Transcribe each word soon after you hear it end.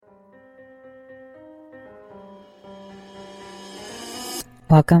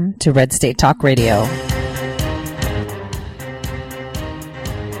Welcome to Red State Talk Radio.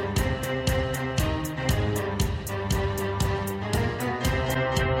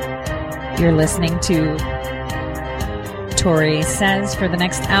 You're listening to Tori Says for the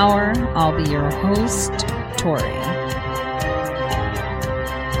next hour. I'll be your host, Tori.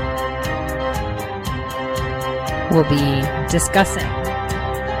 We'll be discussing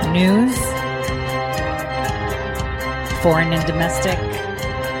news, foreign and domestic,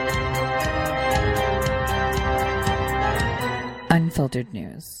 unfiltered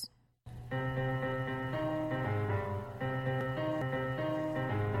news.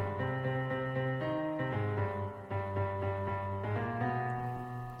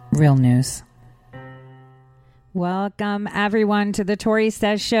 Real news. Welcome, everyone, to the Tori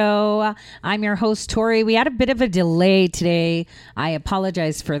Says Show. I'm your host, Tori. We had a bit of a delay today. I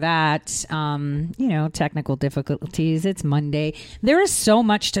apologize for that. Technical difficulties. It's Monday. There is so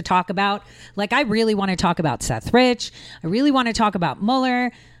much to talk about. Like, I really want to talk about Seth Rich. I really want to talk about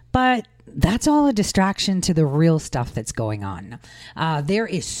Mueller. But that's all a distraction to the real stuff that's going on. There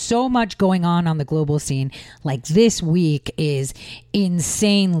is so much going on the global scene. Like, this week is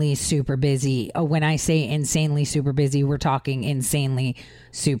insanely super busy. When I say insanely super busy, we're talking insanely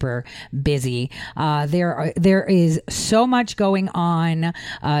super busy. There is so much going on.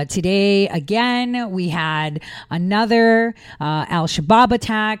 Today, again, we had another Al-Shabaab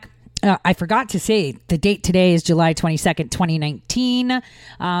attack. I forgot to say the date today is July 22nd, 2019.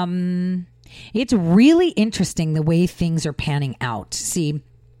 It's really interesting the way things are panning out. See,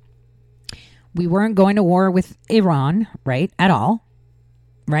 we weren't going to war with Iran, right? At all,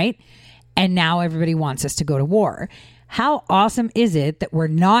 right? And now everybody wants us to go to war. How awesome is it that we're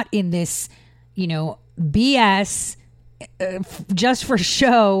not in this, BS just for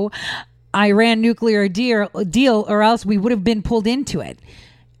show Iran nuclear deal, or else we would have been pulled into it.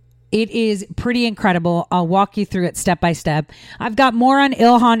 It is pretty incredible. I'll walk you through it step by step. I've got more on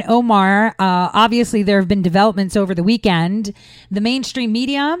Ilhan Omar. Obviously, there have been developments over the weekend. The mainstream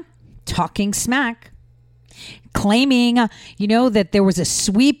media talking smack, claiming, that there was a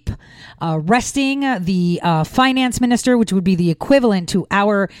sweep arresting the finance minister, which would be the equivalent to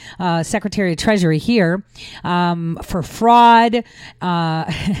our Secretary of Treasury here, for fraud.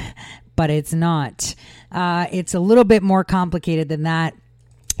 But it's not. It's a little bit more complicated than that.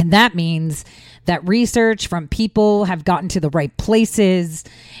 And that means that research from people have gotten to the right places,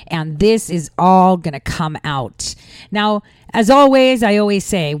 and this is all going to come out. Now, as always, I always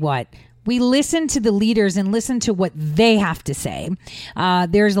say we listen to the leaders and listen to what they have to say.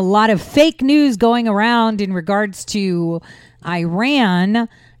 There's a lot of fake news going around in regards to Iran,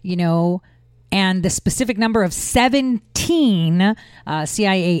 and the specific number of 17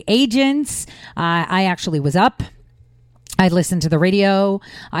 CIA agents. I actually was up. I listened to the radio.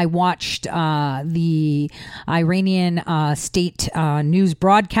 I watched the Iranian state news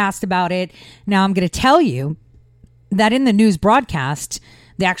broadcast about it. Now, I'm going to tell you that in the news broadcast,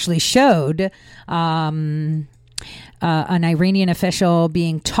 they actually showed an Iranian official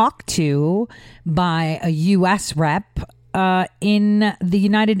being talked to by a U.S. rep in the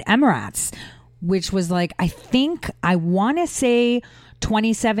United Emirates, which was like, I want to say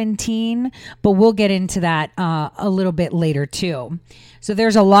 2017, but we'll get into that a little bit later too. So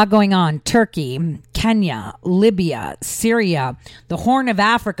there's a lot going on. Turkey, Kenya, Libya, Syria, the Horn of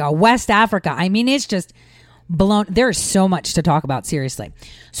Africa, West Africa. I mean, it's just blown. There's so much to talk about, seriously.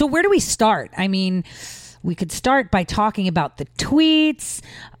 So where do we start? I mean, we could start by talking about the tweets.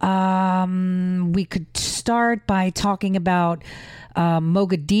 We could start by talking about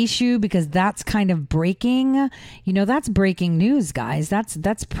Mogadishu, because that's kind of breaking. That's breaking news, guys.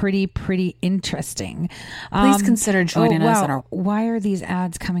 That's pretty interesting. Please consider joining us. Why are these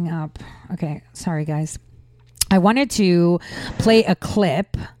ads coming up? Okay, sorry, guys. I wanted to play a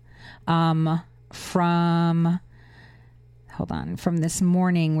clip from this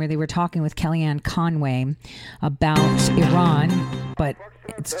morning where they were talking with Kellyanne Conway about Iran, but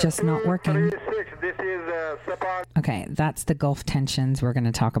it's just not working. Okay, that's the Gulf tensions. We're going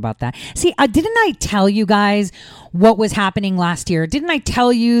to talk about that. See, didn't I tell you guys what was happening last year? Didn't I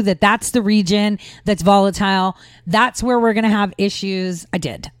tell you that that's the region that's volatile? That's where we're going to have issues. I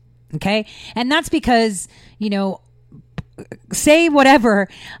did. Okay. And that's because, say whatever,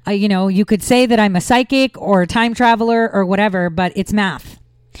 you could say that I'm a psychic or a time traveler or whatever, but it's math.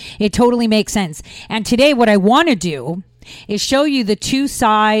 It totally makes sense. And today what I want to do is show you the two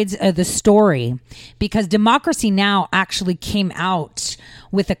sides of the story, because Democracy Now! Actually came out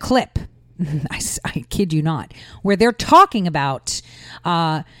with a clip. I kid you not, where they're talking about,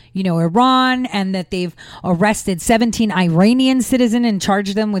 Iran, and that they've arrested 17 Iranian citizens and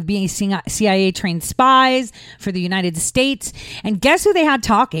charged them with being CIA trained spies for the United States. And guess who they had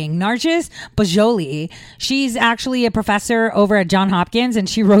talking? Narges Bajoli. She's actually a professor over at Johns Hopkins, and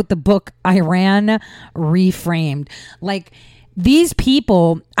she wrote the book Iran Reframed. Like, these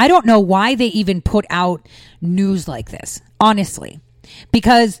people, I don't know why they even put out news like this, honestly,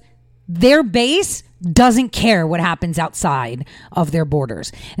 because their base doesn't care what happens outside of their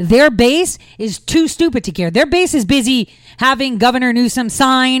borders. Their base is too stupid to care. Their base is busy having Governor Newsom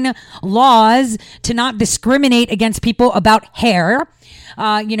sign laws to not discriminate against people about hair.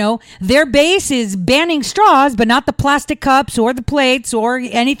 Their base is banning straws, but not the plastic cups or the plates or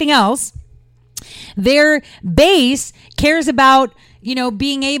anything else. Their base cares about,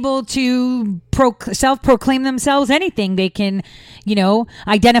 being able to self-proclaim themselves anything. They can,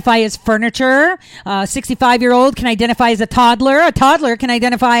 identify as furniture. 65-year-old can identify as a toddler. A toddler can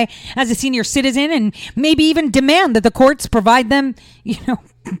identify as a senior citizen, and maybe even demand that the courts provide them,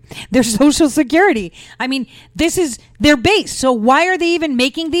 their social security. I mean, this is their base. So why are they even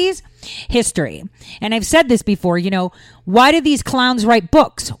making these? History. And I've said this before, why do these clowns write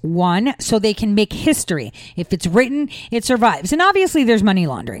books? One, so they can make history. If it's written, it survives. And obviously there's money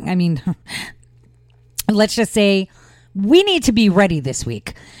laundering. I mean, let's just say we need to be ready this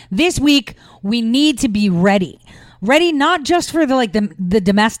week. This week, we need to be ready. Ready not just for the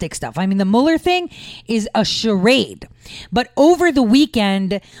domestic stuff. I mean, the Mueller thing is a charade. But over the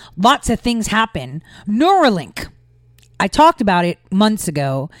weekend, lots of things happen. Neuralink. I talked about it months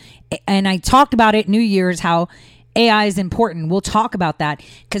ago, and I talked about it New Year's, how AI is important. We'll talk about that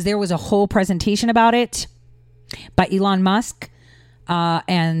because there was a whole presentation about it by Elon Musk,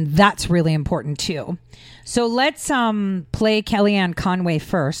 and that's really important too. So let's play Kellyanne Conway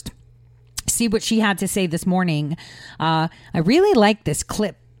first, see what she had to say this morning. I really like this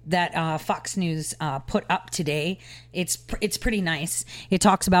clip that Fox News put up today. It's pretty nice. It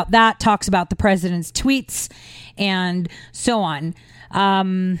talks about that, talks about the president's tweets, and so on.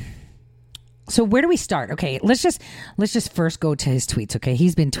 So where do we start? Okay, let's just first go to his tweets. Okay,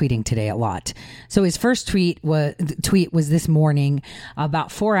 he's been tweeting today a lot. So his first tweet was this morning,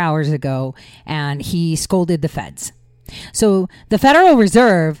 about 4 hours ago, and he scolded the feds. So the Federal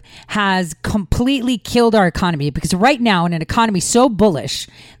Reserve has completely killed our economy, because right now, in an economy so bullish,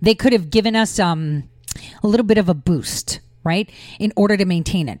 they could have given us a little bit of a boost, right, in order to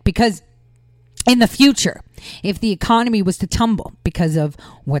maintain it. Because in the future, if the economy was to tumble because of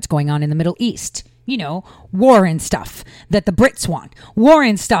what's going on in the Middle East, war and stuff that the Brits want, war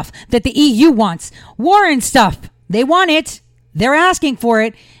and stuff that the EU wants, war and stuff, they want it, they're asking for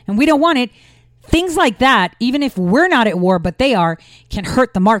it, and we don't want it. Things like that, even if we're not at war, but they are, can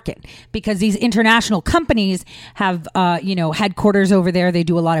hurt the market, because these international companies have, headquarters over there. They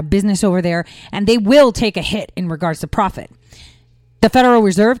do a lot of business over there, and they will take a hit in regards to profit. The Federal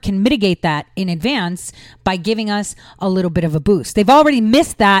Reserve can mitigate that in advance by giving us a little bit of a boost. They've already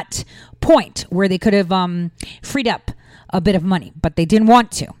missed that point where they could have freed up a bit of money, but they didn't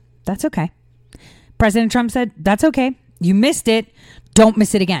want to. That's okay. President Trump said, that's okay. You missed it. Don't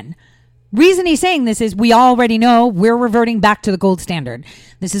miss it again. Reason he's saying this is we already know we're reverting back to the gold standard.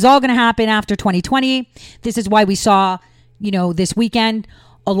 This is all going to happen after 2020. This is why we saw, this weekend,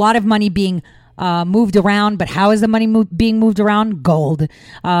 a lot of money being moved around. But how is the money being moved around? Gold.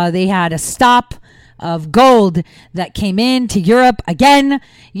 They had a stop of gold that came in to Europe again.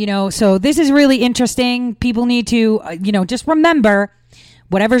 So this is really interesting. People need to, just remember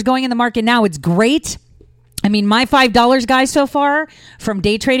whatever's going in the market now, it's great. I mean, my $5 guys so far from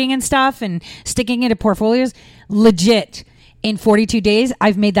day trading and stuff and sticking into portfolios, legit, in 42 days,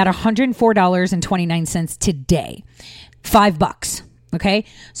 I've made that $104.29 today. $5. Okay.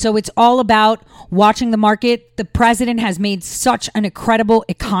 So it's all about watching the market. The president has made such an incredible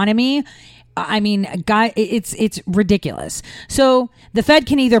economy. I mean, it's ridiculous. So the Fed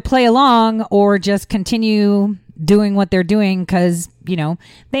can either play along or just continue doing what they're doing because,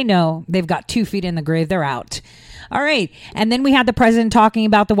 they know they've got 2 feet in the grave. They're out. All right. And then we had the president talking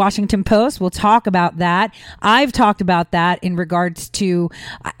about the Washington Post. We'll talk about that. I've talked about that in regards to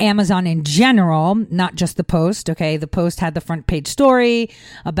Amazon in general, not just the Post. Okay. The Post had the front page story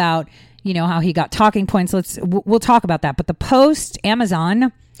about, how he got talking points. We'll talk about that. But the Post,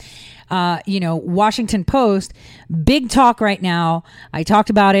 Amazon, Washington Post, big talk right now. I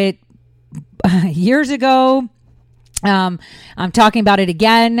talked about it years ago. I'm talking about it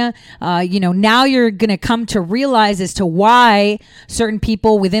again. Now you're going to come to realize as to why certain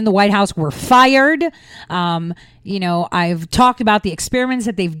people within the White House were fired. I've talked about the experiments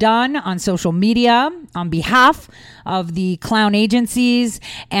that they've done on social media on behalf of the clown agencies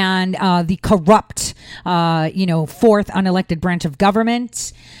and the corrupt, fourth unelected branch of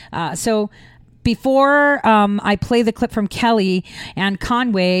government. Before I play the clip from Kelly and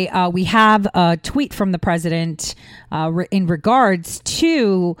Conway, we have a tweet from the president in regards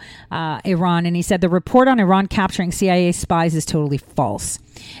to Iran. And he said the report on Iran capturing CIA spies is totally false.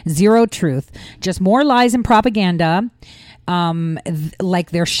 Zero truth. Just more lies and propaganda, like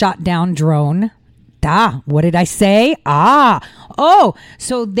their shot down drone. What did I say?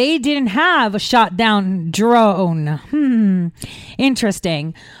 So they didn't have a shot down drone.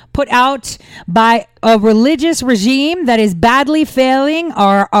 Interesting. Put out by a religious regime that is badly failing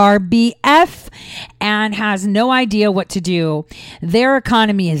our RBF and has no idea what to do. Their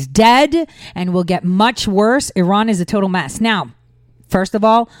economy is dead and will get much worse. Iran is a total mess. Now, first of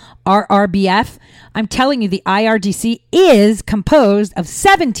all, our RBF, I'm telling you, the IRGC is composed of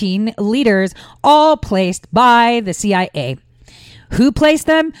 17 leaders, all placed by the CIA. Who placed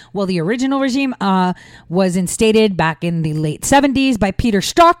them? Well, the original regime was instated back in the late 70s by Peter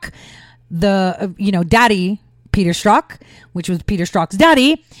Strzok, daddy Peter Strzok, which was Peter Strzok's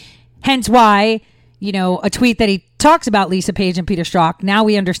daddy. Hence why, a tweet that he talks about Lisa Page and Peter Strzok. Now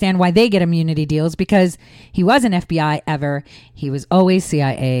we understand why they get immunity deals, because he wasn't FBI ever. He was always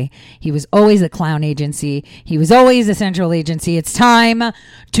CIA. He was always a clown agency. He was always a central agency. It's time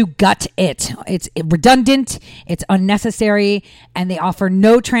to gut it. It's redundant. It's unnecessary. And they offer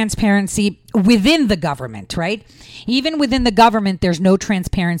no transparency within the government, right? Even within the government, there's no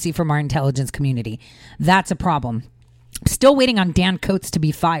transparency from our intelligence community. That's a problem. Still waiting on Dan Coates to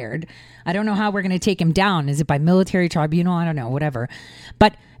be fired. I don't know how we're going to take him down. Is it by military tribunal? I don't know, whatever.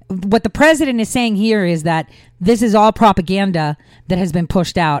 But what the president is saying here is that this is all propaganda that has been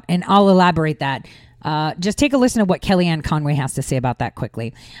pushed out. And I'll elaborate that. Just take a listen to what Kellyanne Conway has to say about that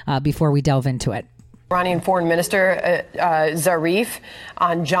quickly before we delve into it. Iranian Foreign Minister Zarif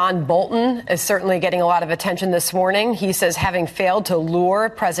on John Bolton is certainly getting a lot of attention this morning. He says having failed to lure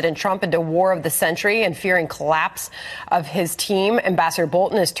President Trump into war of the century and fearing collapse of his team, Ambassador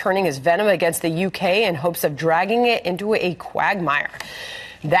Bolton is turning his venom against the UK in hopes of dragging it into a quagmire.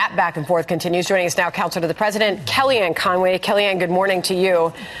 That back and forth continues. Joining us now, Counselor to the President, Kellyanne Conway. Kellyanne, good morning to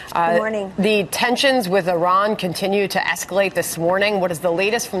you. Good morning. The tensions with Iran continue to escalate this morning. What is the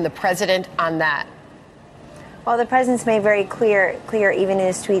latest from the President on that? Well, the president's made very clear even in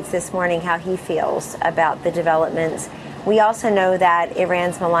his tweets this morning how he feels about the developments. We also know that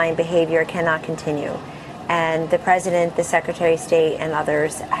Iran's malign behavior cannot continue. And the president, the Secretary of State, and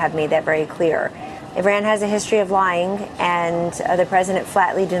others have made that very clear. Iran has a history of lying, and the president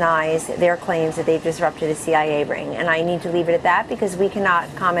flatly denies their claims that they've disrupted a CIA ring. And I need to leave it at that because we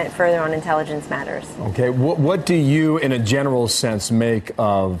cannot comment further on intelligence matters. Okay. What do you, in a general sense, make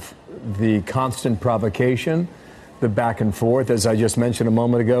of the constant provocation, the back and forth? As I just mentioned a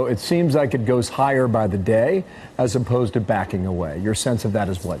moment ago, it seems like it goes higher by the day as opposed to backing away. Your sense of that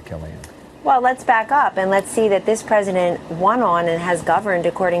is what, Kellyanne? Well, let's back up and let's see that this president won on and has governed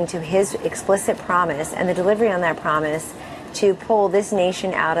according to his explicit promise and the delivery on that promise to pull this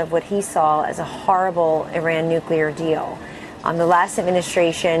nation out of what he saw as a horrible Iran nuclear deal. The last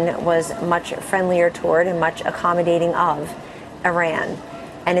administration was much friendlier toward and much accommodating of Iran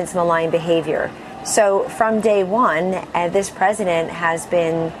and its malign behavior. So from day one, this president has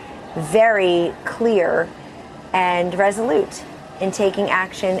been very clear and resolute in taking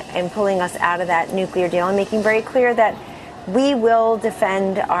action and pulling us out of that nuclear deal and making very clear that we will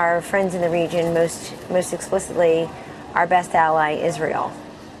defend our friends in the region, most explicitly our best ally, Israel.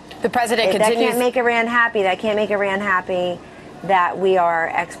 The president continues. That can't make Iran happy. That can't make Iran happy that we are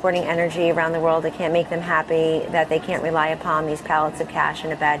exporting energy around the world. It can't make them happy that they can't rely upon these pallets of cash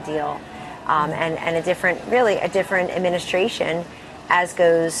and a bad deal. And a different administration as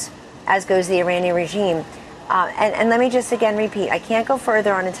goes the Iranian regime. And let me just again repeat, I can't go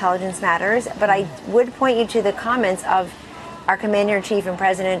further on intelligence matters, but I would point you to the comments of our Commander-in-Chief and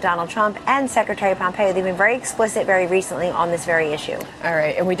President Donald Trump and Secretary Pompeo. They've been very explicit very recently on this very issue. All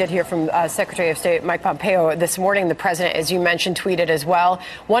right. And we did hear from Secretary of State Mike Pompeo this morning. The president, as you mentioned, tweeted as well.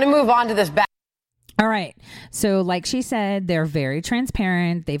 Want to move on to this back. All right. So like she said, they're very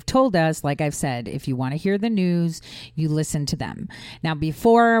transparent. They've told us, like I've said, if you want to hear the news, you listen to them. Now,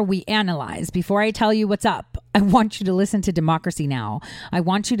 before we analyze, before I tell you what's up, I want you to listen to Democracy Now! I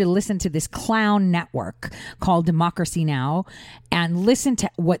want you to listen to this clown network called Democracy Now! And listen to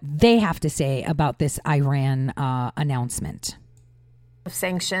what they have to say about this Iran announcement.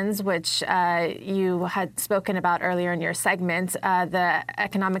 Sanctions, which you had spoken about earlier in your segment, the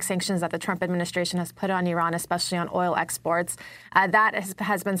economic sanctions that the Trump administration has put on Iran, especially on oil exports, that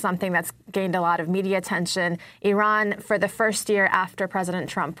has been something that's gained a lot of media attention. Iran, for the first year after President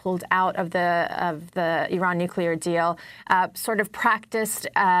Trump pulled out of the Iran nuclear deal, sort of practiced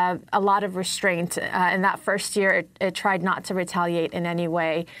a lot of restraint. In that first year, it tried not to retaliate in any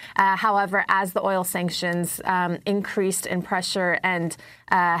way. However, as the oil sanctions increased in pressure and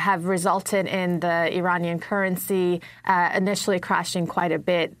have resulted in the Iranian currency initially crashing quite a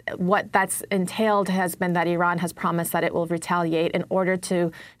bit. What that's entailed has been that Iran has promised that it will retaliate in order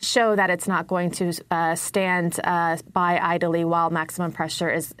to show that it's not going to stand by idly while maximum pressure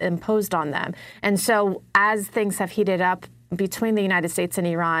is imposed on them. And so as things have heated up between the United States and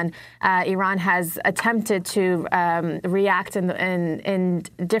Iran, Iran has attempted to react in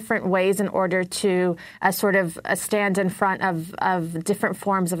different ways in order to sort of stand in front of different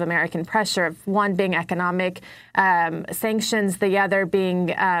forms of American pressure, one being economic sanctions, the other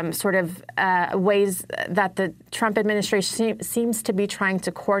being sort of ways that the Trump administration seems to be trying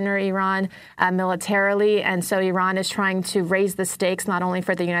to corner Iran militarily. And so Iran is trying to raise the stakes not only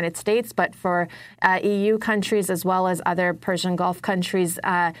for the United States, but for EU countries as well as other Persian Gulf countries,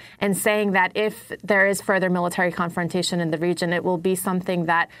 and saying that if there is further military confrontation in the region, it will be something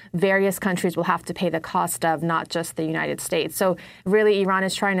that various countries will have to pay the cost of, not just the United States. So really, Iran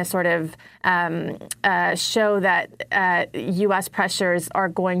is trying to sort of show that U.S. pressures are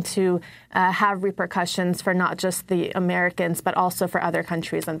going to have repercussions for not just the Americans, but also for other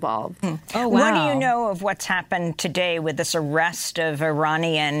countries involved. Oh, wow. What do you know of what's happened today with this arrest of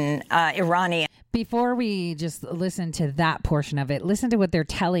Iranian? Before we just listen to that portion of it, listen to what they're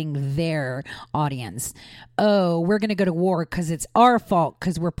telling their audience. Oh, we're going to go to war because it's our fault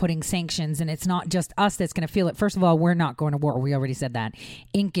because we're putting sanctions and it's not just us that's going to feel it. First of all, we're not going to war. We already said that.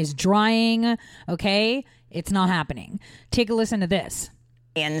 Ink is drying. Okay. It's not happening. Take a listen to this.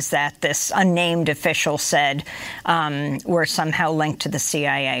 That this unnamed official said were somehow linked to the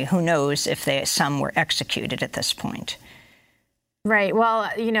CIA. Who knows if some were executed at this point? Right. Well,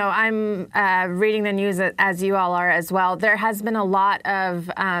 you know, I'm reading the news as you all are as well. There has been a lot of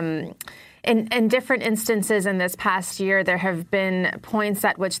in different instances in this past year, there have been points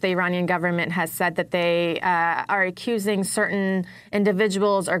at which the Iranian government has said that they are accusing certain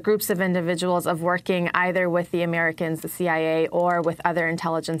individuals or groups of individuals of working either with the Americans, the CIA, or with other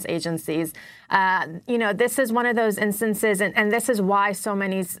intelligence agencies. You know, this is one of those instances, and this is why so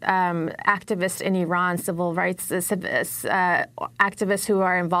many activists in Iran, civil rights activists who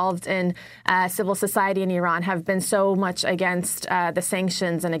are involved in civil society in Iran have been so much against the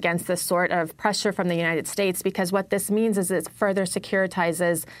sanctions and against this sort of pressure from the United States, because what this means is it further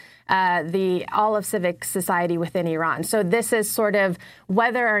securitizes all of civic society within Iran. So this is sort of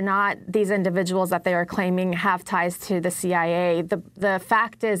whether or not these individuals that they are claiming have ties to the CIA. The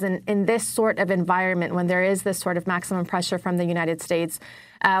fact is, in this sort of environment, when there is this sort of maximum pressure from the United States,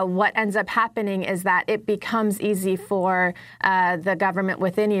 what ends up happening is that it becomes easy for the government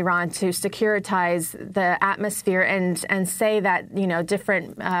within Iran to securitize the atmosphere and say that, you know,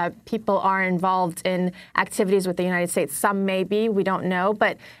 different people are involved in activities with the United States. Some may be, we don't know,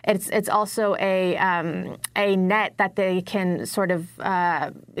 but it's also a net that they can sort of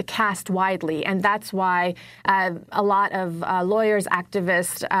cast widely, and that's why a lot of lawyers,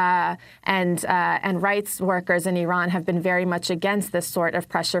 activists, and rights workers in Iran have been very much against this sort of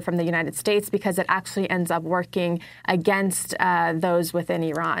pressure from the United States, because it actually ends up working against those within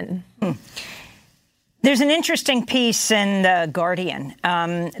Iran. There's an interesting piece in The Guardian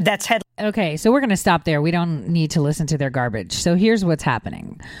that's headlined. Okay, so we're going to stop there. We don't need to listen to their garbage. So here's what's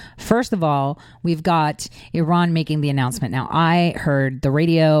happening. First of all, we've got Iran making the announcement. Now, I heard the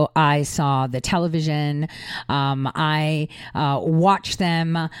radio. I saw the television. I watched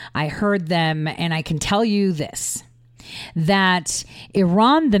them. I heard them. And I can tell you this, that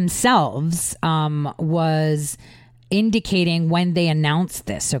Iran themselves was indicating when they announced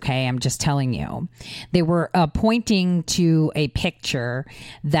this, okay, I'm just telling you, they were pointing to a picture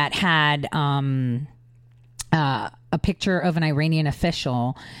that had a picture of an Iranian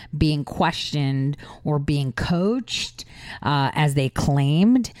official being questioned or being coached, as they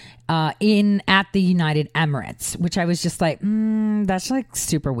claimed, at the United Emirates, which I was just like, that's like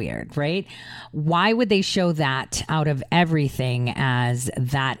super weird, right? Why would they show that out of everything as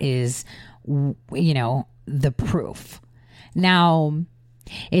that is, the proof? Now,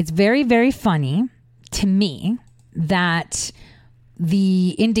 it's very, very funny to me that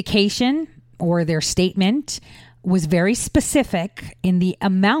the indication or their statement was very specific in the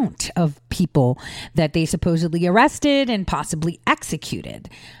amount of people that they supposedly arrested and possibly executed.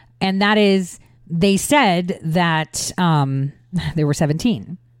 And that is, they said that there were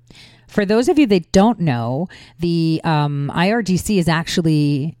 17. For those of you that don't know, the IRGC is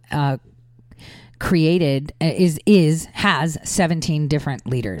actually has 17 different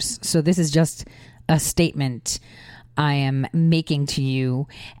leaders. So this is just a statement I am making to you,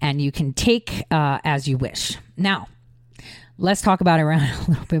 and you can take as you wish. Now, let's talk about Iran a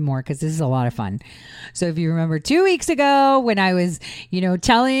little bit more, because this is a lot of fun. So if you remember 2 weeks ago when I was,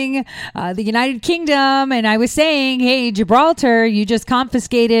 telling the United Kingdom, and I was saying, hey, Gibraltar, you just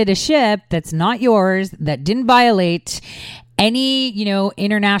confiscated a ship that's not yours, that didn't violate any,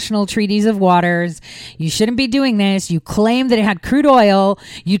 international treaties of waters. You shouldn't be doing this. You claimed that it had crude oil.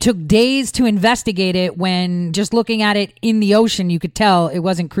 You took days to investigate it, when just looking at it in the ocean, you could tell it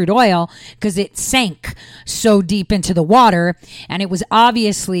wasn't crude oil because it sank so deep into the water. And it was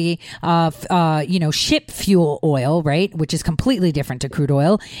obviously, ship fuel oil, right? Which is completely different to crude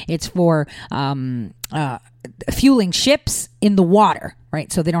oil. It's for, fueling ships in the water,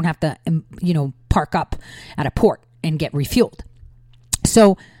 right? So they don't have to, park up at a port and get refueled.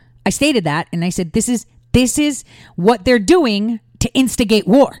 So I stated that, and I said, this is what they're doing to instigate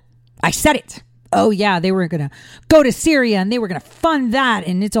war. I said it. Oh yeah, they were going to go to Syria and they were going to fund that,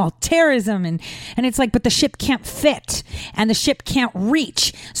 and it's all terrorism. And it's like, but the ship can't fit and the ship can't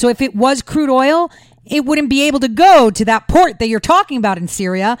reach. So if it was crude oil, it wouldn't be able to go to that port that you're talking about in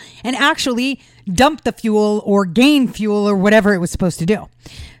Syria and actually dump the fuel or gain fuel or whatever it was supposed to do.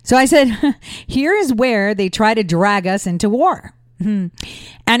 So I said, here is where they try to drag us into war. And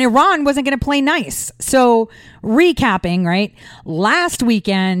Iran wasn't going to play nice. So recapping, right? Last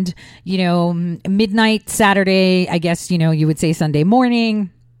weekend, midnight Saturday, I guess, you would say Sunday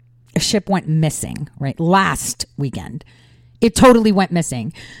morning, a ship went missing, right? Last weekend. It totally went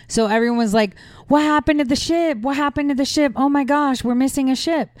missing. So everyone was like, what happened to the ship? What happened to the ship? Oh my gosh, we're missing a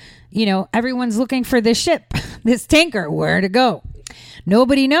ship. Everyone's looking for this ship, this tanker, where to go.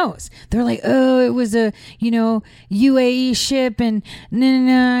 Nobody knows. They're like, oh, it was a, UAE ship and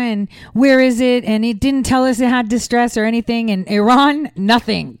and where is it? And it didn't tell us it had distress or anything. And Iran,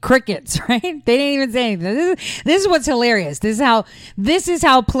 nothing. Crickets, right? They didn't even say anything. This is what's hilarious. This is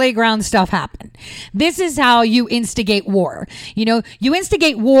how playground stuff happen. This is how you instigate war. You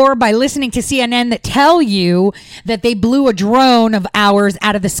instigate war by listening to CNN that tell you that they blew a drone of ours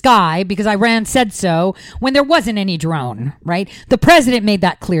out of the sky because Iran said so, when there wasn't any drone, right? The president made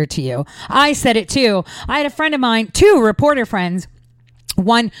that clear to you. I said it too. I had a friend of mine, 2 reporter friends,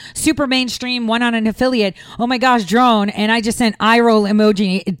 one super mainstream, one on an affiliate. Oh my gosh, drone. And I just sent eye roll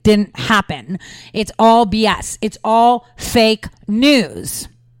emoji. It didn't happen. It's all BS. It's all fake news.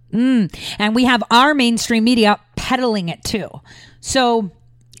 And we have our mainstream media peddling it too. So,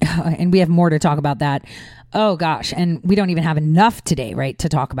 and we have more to talk about that. Oh gosh. And we don't even have enough today, right, to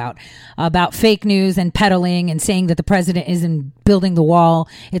talk about fake news and peddling and saying that the president isn't building the wall.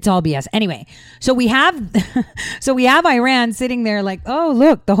 It's all BS. Anyway, so we have Iran sitting there like, oh,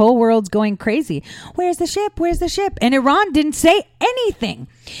 look, the whole world's going crazy. Where's the ship? Where's the ship? And Iran didn't say anything.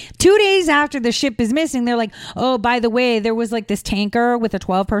 2 days after the ship is missing, they're like, oh, by the way, there was like this tanker with a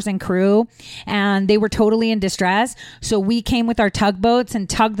 12-person crew and they were totally in distress. So we came with our tugboats and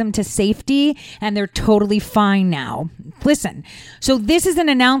tugged them to safety and they're totally fine now. Listen, so this is an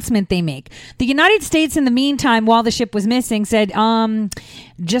announcement they make. The United States, in the meantime, while the ship was missing, said,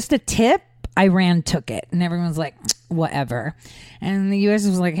 just a tip, Iran took it. And everyone's like, whatever. And the U.S.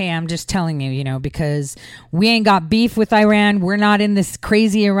 was like, hey, I'm just telling you, because we ain't got beef with Iran. We're not in this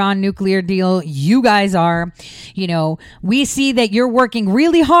crazy Iran nuclear deal. You guys are. We see that you're working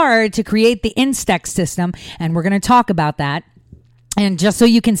really hard to create the Instex system, and we're going to talk about that. And just so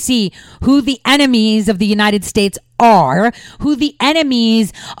you can see who the enemies of the United States are, who the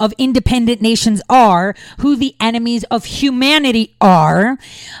enemies of independent nations are, who the enemies of humanity are.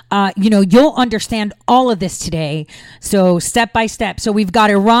 You'll understand all of this today. So step by step. So we've got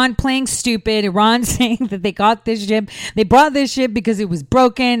Iran playing stupid, Iran saying that they got this ship. They brought this ship because it was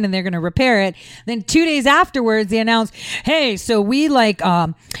broken and they're going to repair it. Then 2 days afterwards, they announced, hey, so we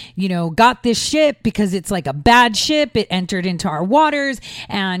got this ship because it's like a bad ship. It entered into our waters.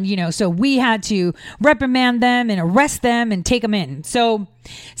 And, so we had to reprimand them and arrest them and take them in. So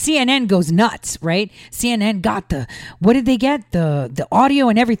CNN goes nuts, right? CNN got what did they get? The audio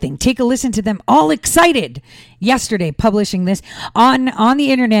and everything. Take a listen to them, all excited yesterday, publishing this on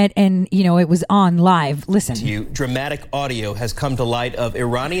the internet, and it was on live. Listen. To you, dramatic audio has come to light of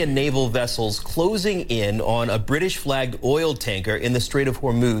Iranian naval vessels closing in on a British-flagged oil tanker in the Strait of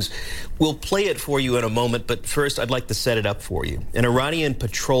Hormuz. We'll play it for you in a moment, but first I'd like to set it up for you. An Iranian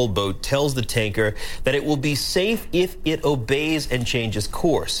patrol boat tells the tanker that it will be safe if it obeys and changes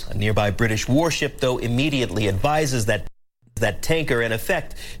course. A nearby British warship, though, immediately advises that tanker, in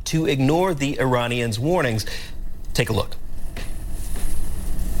effect, to ignore the Iranians' warnings. Take a look.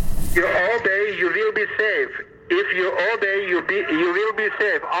 You obey, you will be safe. If you obey, you will be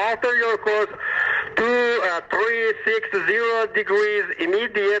safe. Alter your course 360 degrees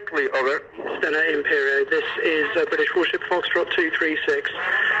immediately. Over. Stena Imperio, this is British warship Foxtrot 236.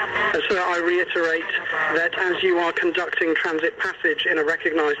 So I reiterate that as you are conducting transit passage in a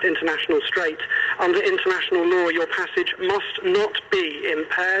recognised international strait, under international law, your passage must not be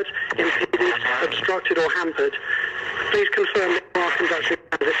impaired, impeded, obstructed or hampered. Please confirm that you are conducting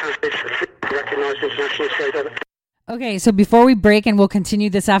transit passage through a recognised international strait. Over. Okay, so before we break, and we'll continue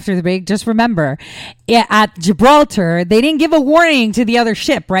this after the break, just remember, at Gibraltar, they didn't give a warning to the other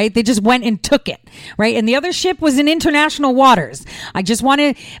ship, right? They just went and took it, right? And the other ship was in international waters. I just want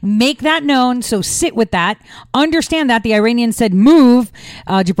to make that known, so sit with that. Understand that the Iranians said move.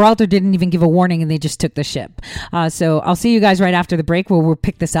 Gibraltar didn't even give a warning, and they just took the ship. So I'll see you guys right after the break where we'll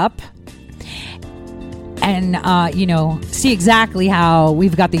pick this up. And, see exactly how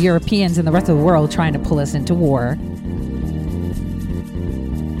we've got the Europeans and the rest of the world trying to pull us into war.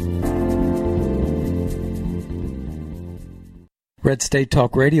 Red State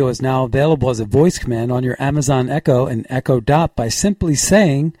Talk Radio is now available as a voice command on your Amazon Echo and Echo Dot by simply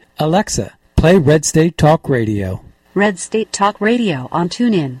saying, Alexa, play Red State Talk Radio. Red State Talk Radio on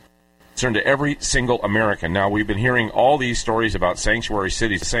TuneIn. Concern to every single American. Now, we've been hearing all these stories about sanctuary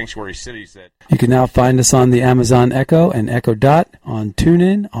cities that... You can now find us on the Amazon Echo and Echo Dot, on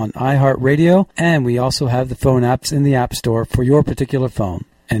TuneIn, on iHeartRadio, and we also have the phone apps in the App Store for your particular phone.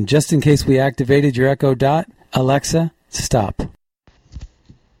 And just in case we activated your Echo Dot, Alexa, stop.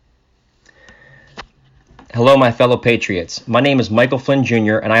 Hello, my fellow patriots. My name is Michael Flynn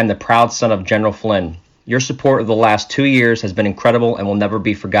Jr., and I am the proud son of General Flynn. Your support of the last 2 years has been incredible and will never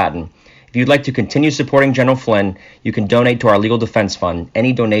be forgotten. If you'd like to continue supporting General Flynn, you can donate to our Legal Defense Fund.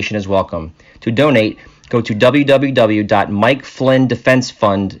 Any donation is welcome. To donate, go to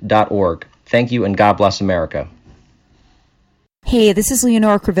www.mikeflynndefensefund.org. Thank you, and God bless America. Hey, this is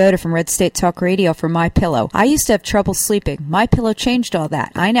Leonora Cravota from Red State Talk Radio for MyPillow. I used to have trouble sleeping. MyPillow changed all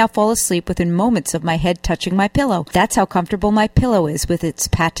that. I now fall asleep within moments of my head touching my pillow. That's how comfortable MyPillow is with its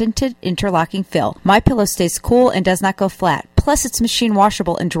patented interlocking fill. MyPillow stays cool and does not go flat. Plus, it's machine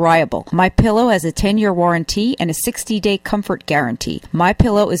washable and dryable. MyPillow has a 10-year warranty and a 60-day comfort guarantee.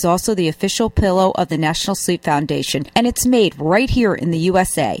 MyPillow is also the official pillow of the National Sleep Foundation, and it's made right here in the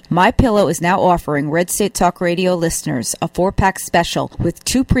USA. MyPillow is now offering Red State Talk Radio listeners a 4-pack special with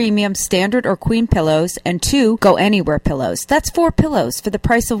 2 premium standard or queen pillows and 2 go anywhere pillows. That's 4 pillows for the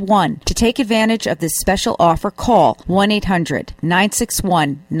price of 1. To take advantage of this special offer, call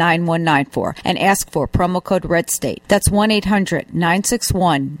 1-800-961-9194 and ask for promo code RedState. That's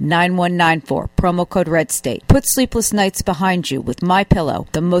 1-800-961-9194, promo code RedState. Put sleepless nights behind you with MyPillow,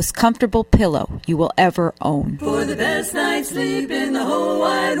 the most comfortable pillow you will ever own. For the best night's sleep in the whole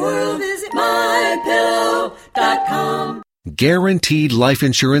wide world, visit MyPillow.com. Guaranteed life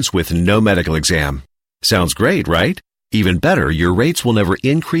insurance with no medical exam. Sounds great, right? Even better, your rates will never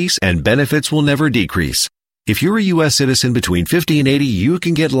increase and benefits will never decrease. If you're a U.S. citizen between 50 and 80, you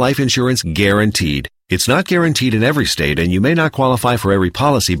can get life insurance guaranteed. It's not guaranteed in every state, and you may not qualify for every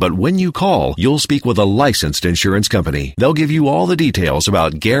policy, but when you call, you'll speak with a licensed insurance company. They'll give you all the details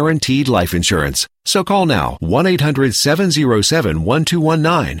about guaranteed life insurance. So call now,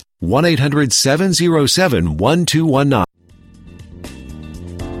 1-800-707-1219, 1-800-707-1219.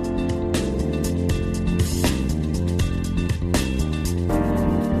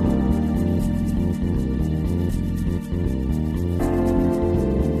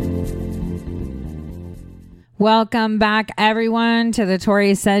 Welcome back, everyone, to the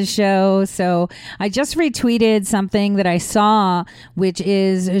Tori Says Show. So I just retweeted something that I saw, which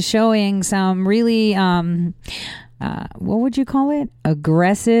is showing some really, what would you call it?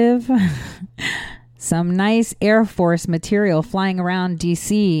 Aggressive, some nice Air Force material flying around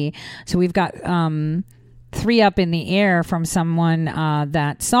DC. So we've got 3 up in the air from someone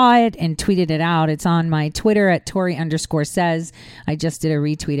that saw it and tweeted it out. It's on my Twitter at Tori_says. I just did a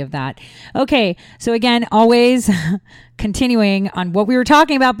retweet of that. Okay, so again, always continuing on what we were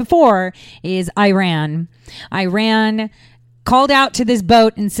talking about before is Iran. Iran called out to this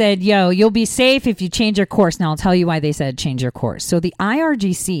boat and said, yo, you'll be safe if you change your course. Now, I'll tell you why they said change your course. So the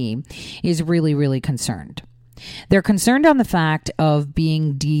IRGC is really, really concerned. They're concerned on the fact of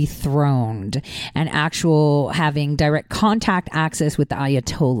being dethroned and having direct contact access with the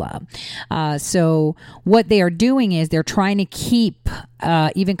Ayatollah. So what they are doing is they're trying to keep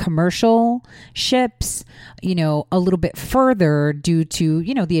even commercial ships, a little bit further due to,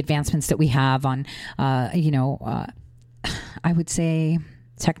 the advancements that we have on, I would say,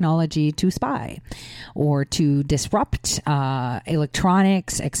 technology to spy or to disrupt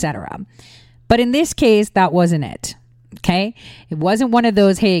electronics, etc. But in this case, that wasn't it. Okay. It wasn't one of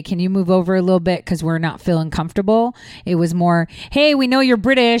those, hey, can you move over a little bit because we're not feeling comfortable? It was more, hey, we know you're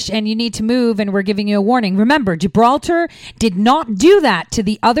British and you need to move and we're giving you a warning. Remember, Gibraltar did not do that to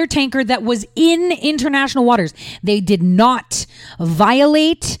the other tanker that was in international waters. They did not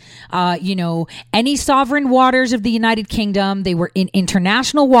violate, any sovereign waters of the United Kingdom. They were in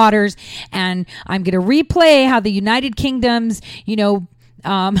international waters. And I'm going to replay how the United Kingdom's,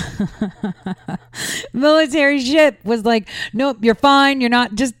 military ship was like, nope, you're fine, you're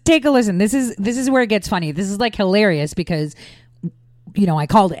not, just take a listen. This is where it gets funny. This is like hilarious because I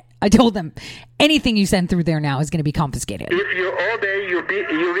called it. I told them anything you send through there now is going to be confiscated. If you obey, you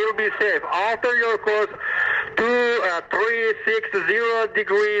will be safe. Alter your course to 360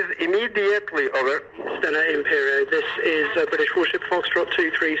 degrees immediately. Over. Stena Imperial, this is British warship Foxtrot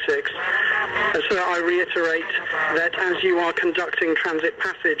 236. So I reiterate that as you are conducting transit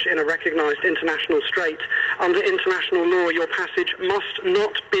passage in a recognized international strait, under international law, your passage must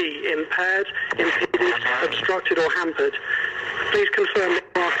not be impaired, impeded, obstructed or hampered. Please confirm that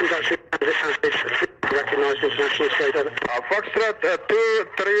you are conducting transit passage through recognized international strait. Over. Foxtrot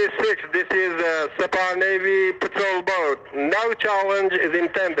 236, this is Separ Navy patrol boat. No challenge is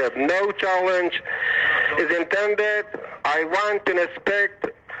intended. No challenge is intended. I want to inspect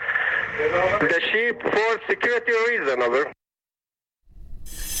the ship for security reason. Over.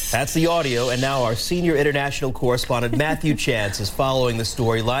 That's the audio, and now our senior international correspondent Matthew Chance is following the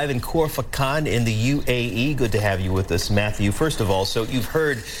story live in Khor Fakkan in the UAE. Good to have you with us, Matthew. First of all, so you've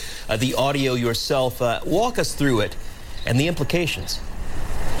heard the audio yourself. Walk us through it and the implications.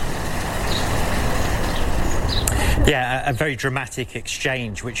 Yeah, a very dramatic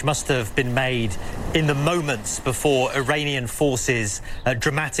exchange, which must have been made in the moments before Iranian forces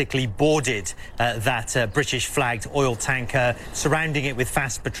dramatically boarded that British-flagged oil tanker, surrounding it with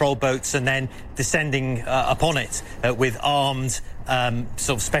fast patrol boats and then descending upon it with armed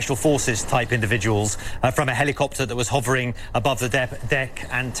sort of special forces type individuals from a helicopter that was hovering above the deck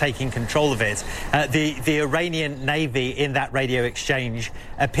and taking control of it. The Iranian Navy in that radio exchange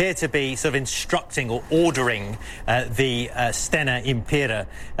appear to be sort of instructing or ordering the Stena Imperial,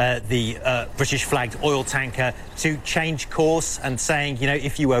 the British-flagged oil tanker, to change course and saying,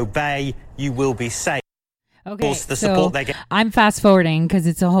 if you obey, you will be safe. Okay, so I'm fast forwarding because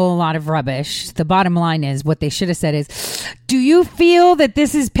it's a whole lot of rubbish. The bottom line is what they should have said is, do you feel that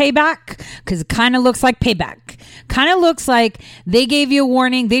this is payback? Because it kind of looks like payback. Kind of looks like they gave you a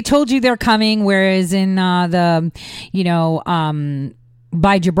warning. They told you they're coming, whereas in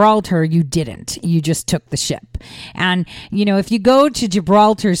by Gibraltar, you didn't. You just took the ship. And, if you go to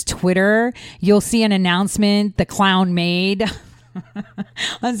Gibraltar's Twitter, you'll see an announcement the clown made.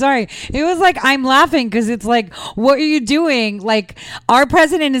 I'm sorry. It was like, I'm laughing because it's like, what are you doing? Like, our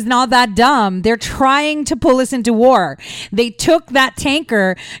president is not that dumb. They're trying to pull us into war. They took that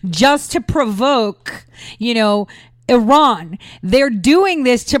tanker just to provoke, Iran. They're doing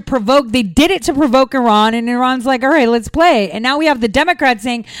this to provoke. They did it to provoke Iran, and Iran's like, all right, let's play. And now we have the Democrats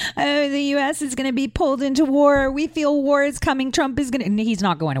saying, oh, the U.S. is going to be pulled into war. We feel war is coming. Trump is going to. He's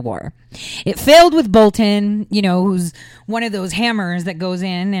not going to war. It failed with Bolton, who's one of those hammers that goes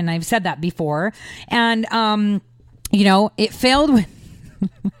in, and I've said that before. And, it failed with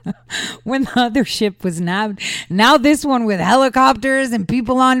when the other ship was nabbed. Now this one with helicopters and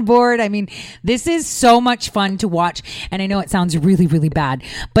people on board. I mean, this is so much fun to watch. And I know it sounds really, really bad,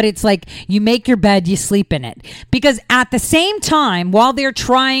 but it's like you make your bed, you sleep in it. Because at the same time, while they're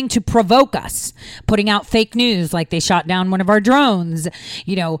trying to provoke us, putting out fake news, like they shot down one of our drones,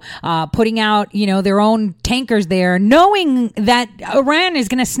 putting out, their own tankers there, knowing that Iran is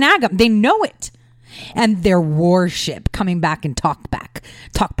going to snag them. They know it. And their warship coming back and talk back,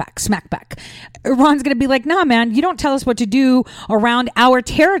 smack back. Iran's going to be like, nah, man, you don't tell us what to do around our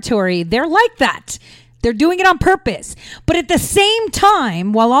territory. They're like that. They're doing it on purpose. But at the same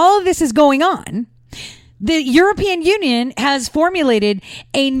time, while all of this is going on, the European Union has formulated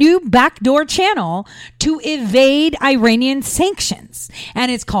a new backdoor channel to evade Iranian sanctions.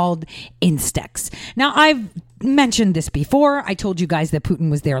 And it's called Instex. Now, I've mentioned this before. I told you guys that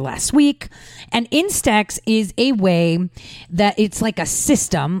Putin was there last week. And Instex is a way that it's like a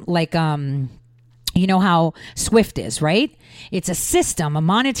system, like, you know how SWIFT is, right? It's a system, a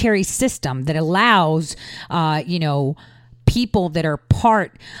monetary system that allows, people that are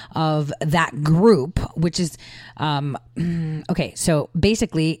part of that group, which is, okay, so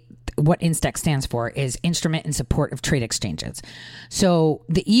basically what Instex stands for is Instrument in Support of Trade Exchanges. So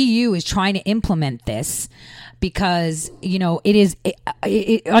the EU is trying to implement this because, it is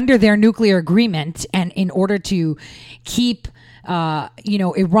under their nuclear agreement, and in order to keep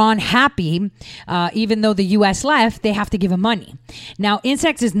Iran happy, even though the U.S. left, they have to give them money. Now,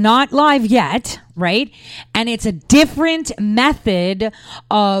 Instex is not live yet, right? And it's a different method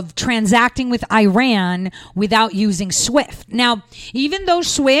of transacting with Iran without using SWIFT. Now, even though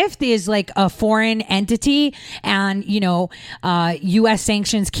SWIFT is like a foreign entity and, U.S.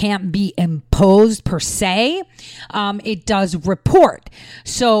 sanctions can't be imposed per se, it does report.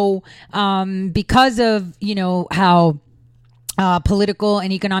 So, because of, how political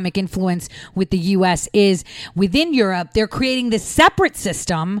and economic influence with the U.S. is within Europe, they're creating this separate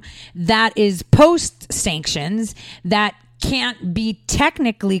system that is post-sanctions that can't be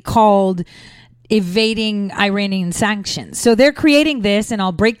technically called evading Iranian sanctions. So they're creating this, and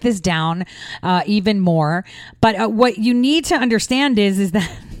I'll break this down even more. But what you need to understand is that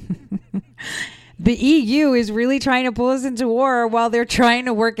the EU is really trying to pull us into war while they're trying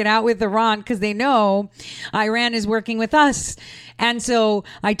to work it out with Iran, because they know Iran is working with us. And so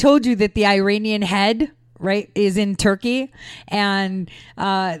I told you that the Iranian head, right, is in Turkey. And,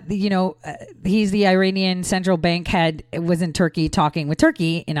 he's the Iranian central bank head, was in Turkey talking with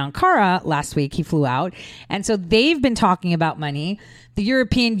Turkey in Ankara last week. He flew out. And so they've been talking about money. The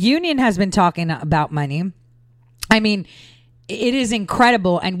European Union has been talking about money. I mean, it is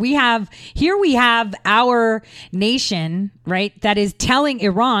incredible. And we have our nation, right, that is telling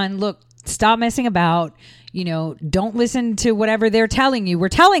Iran, look, stop messing about, don't listen to whatever they're telling you. We're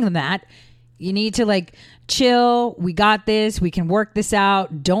telling them that. You need to chill. We got this. We can work this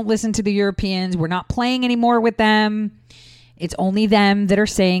out. Don't listen to the Europeans. We're not playing anymore with them. It's only them that are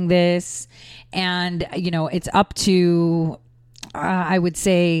saying this. And, it's up to, I would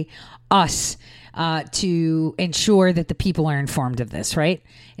say, us to ensure that the people are informed of this, right?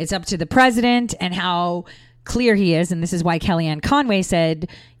 It's up to the president and how clear he is. And this is why Kellyanne Conway said,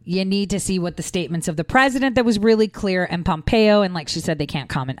 you need to see what the statements of the president that was really clear, and Pompeo. And like she said, they can't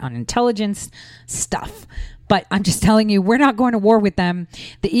comment on intelligence stuff. But I'm just telling you, we're not going to war with them.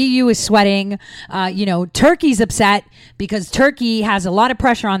 The EU is sweating. Turkey's upset because Turkey has a lot of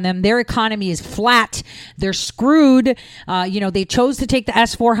pressure on them. Their economy is flat. They're screwed. They chose to take the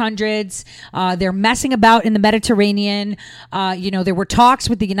S-400s. They're messing about in the Mediterranean. There were talks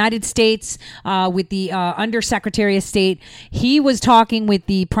with the United States, with the Undersecretary of State. He was talking with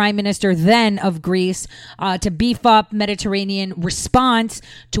the Prime Minister then of Greece to beef up Mediterranean response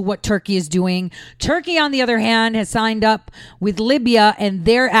to what Turkey is doing. Turkey, on the other hand, has signed up with Libya, and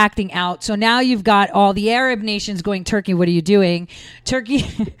they're acting out. So now you've got all the Arab nations going, Turkey, what are you doing?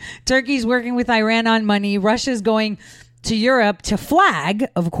 Turkey's working with Iran on money. Russia's going to Europe to flag,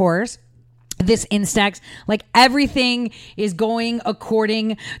 of course, this Instex. Like, everything is going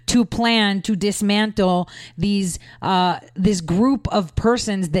according to plan to dismantle these this group of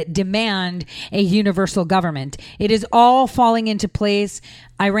persons that demand a universal government. It is all falling into place.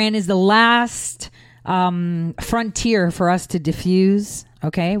 Iran is the last frontier for us to diffuse.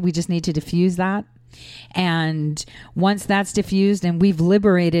 Okay, we just need to diffuse that. And once that's diffused and we've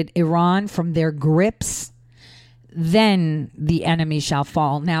liberated Iran from their grips, then the enemy shall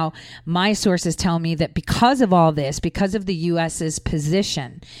fall. Now, my sources tell me that because of all this, because of the U.S.'s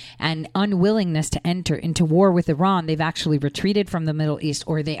position and unwillingness to enter into war with Iran, they've actually retreated from the Middle East,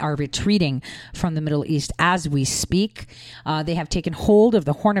 or they are retreating from the Middle East as we speak. They have taken hold of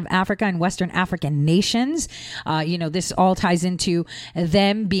the Horn of Africa and Western African nations. This all ties into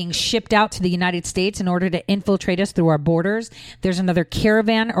them being shipped out to the United States in order to infiltrate us through our borders. There's another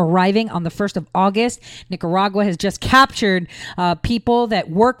caravan arriving on the 1st of August. Nicaragua has just captured people that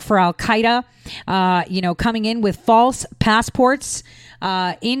work for Al-Qaeda, coming in with false passports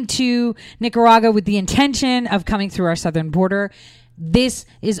into Nicaragua with the intention of coming through our southern border. This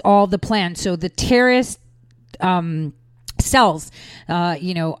is all the plan. So the terrorist cells,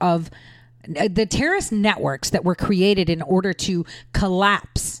 of the terrorist networks that were created in order to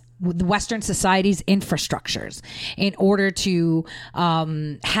collapse Western society's infrastructures, in order to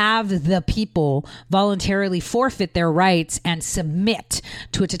have the people voluntarily forfeit their rights and submit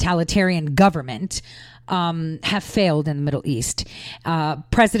to a totalitarian government, have failed in the Middle East.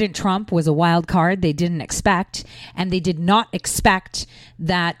 President Trump was a wild card they didn't expect, and they did not expect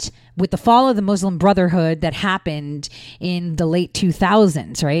that with the fall of the Muslim Brotherhood that happened in the late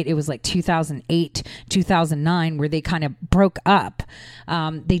 2000s, right? It was like 2008, 2009, where they kind of broke up.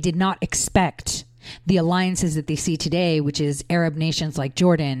 They did not expect the alliances that they see today, which is Arab nations like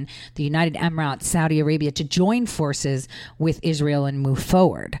Jordan, the United Emirates, Saudi Arabia, to join forces with Israel and move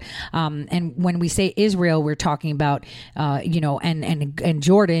forward. And when we say Israel, we're talking about, and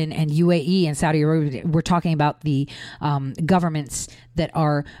Jordan and UAE and Saudi Arabia, we're talking about the governments that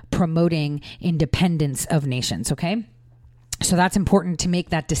are promoting independence of nations, okay? So that's important to make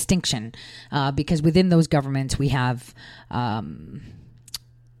that distinction because within those governments we have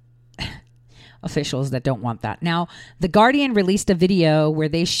officials that don't want that. Now, The Guardian released a video where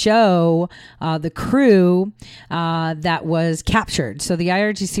they show the crew that was captured. So the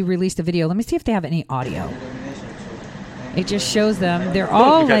IRGC released a video. Let me see if they have any audio. It just shows them. They're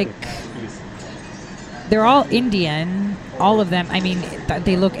all they're all Indian. All of them. I mean,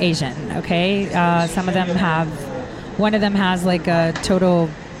 they look Asian, okay? Some of them have, one of them has like a total,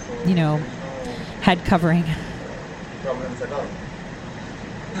 head covering.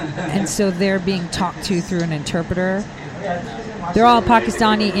 And so they're being talked to through an interpreter. They're all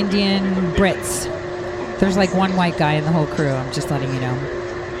Pakistani, Indian, Brits. There's like one white guy in the whole crew. I'm just letting you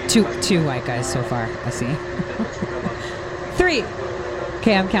know. Two white guys so far, I see. 3.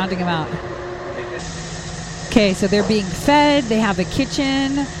 Okay, I'm counting them out. Okay, so they're being fed. They have a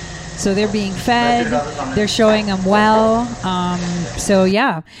kitchen. So they're being fed. They're showing them well. So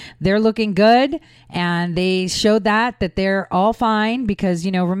yeah, they're looking good. And they showed that they're all fine because,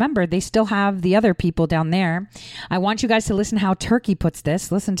 remember, they still have the other people down there. I want you guys to listen how Turkey puts this.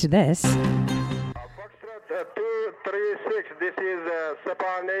 Listen to this. 236, this is a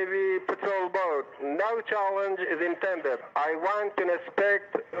Sepah Navy patrol boat. No challenge is intended. I want to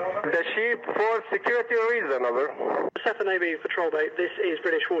inspect the ship for security reason, over. Sepah Navy patrol boat, this is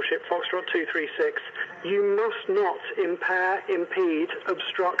British warship Foxtrot 236. You must not impair, impede,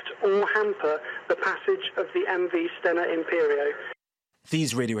 obstruct or hamper the passage of the MV Stena Imperio.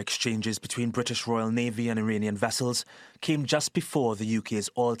 These radio exchanges between British Royal Navy and Iranian vessels came just before the UK's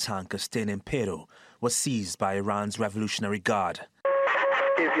oil tanker Stena Impero was seized by Iran's Revolutionary Guard.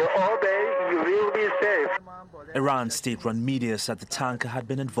 If you obey, you will be safe. Iran's state-run media said the tanker had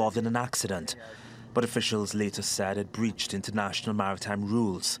been involved in an accident, but officials later said it breached international maritime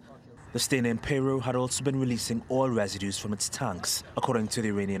rules. The Stena Impero had also been releasing oil residues from its tanks, according to the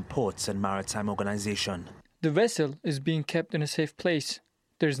Iranian Ports and Maritime Organization. The vessel is being kept in a safe place.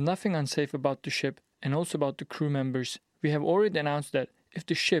 There's nothing unsafe about the ship and also about the crew members. We have already announced that if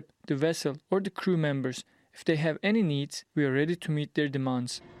the ship, the vessel, or the crew members, if they have any needs, we are ready to meet their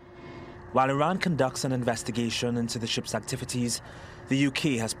demands. While Iran conducts an investigation into the ship's activities, the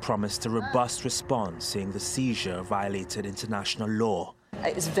UK has promised a robust response, saying the seizure violated international law.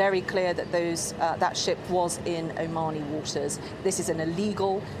 It's very clear that that ship was in Omani waters. This is an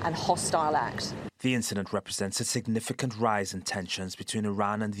illegal and hostile act. The incident represents a significant rise in tensions between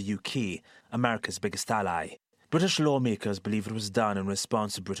Iran and the UK, America's biggest ally. British lawmakers believe it was done in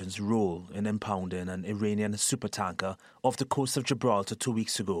response to Britain's role in impounding an Iranian supertanker off the coast of Gibraltar 2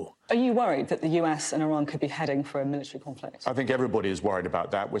 weeks ago. Are you worried that the US and Iran could be heading for a military conflict? I think everybody is worried about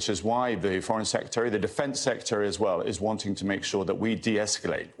that, which is why the Foreign Secretary, the Defence Secretary as well, is wanting to make sure that we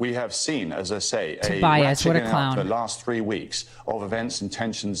de-escalate. We have seen, as I say, a ratcheting out the last 3 weeks of events and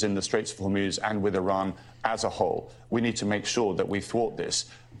tensions in the Straits of Hormuz and with Iran as a whole. We need to make sure that we thwart this.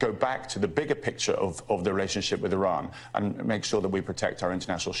 go back to the bigger picture of the relationship with Iran and make sure that we protect our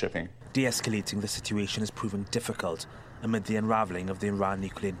international shipping. De-escalating the situation is proving difficult amid the unravelling of the Iran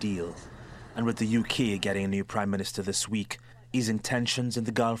nuclear deal. And with the UK getting a new Prime Minister this week, easing tensions in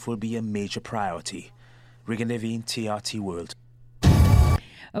the Gulf will be a major priority. Regan Levine, TRT World.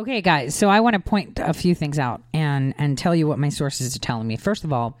 Okay, guys, so I want to point a few things out and tell you what my sources are telling me. First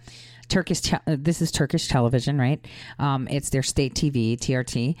of all, this is Turkish television, right? It's their state TV,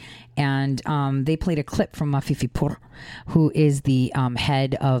 TRT, and they played a clip from Afifi Pur, who is the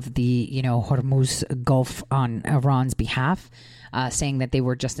head of the Hormuz Gulf on Iran's behalf, saying that they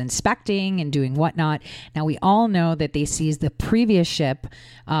were just inspecting and doing whatnot. Now, we all know that they seized the previous ship,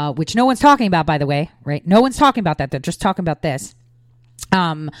 which no one's talking about, by the way, right? No one's talking about that. They're just talking about this.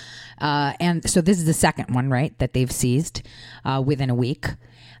 And so this is the second one, right, that they've seized within a week.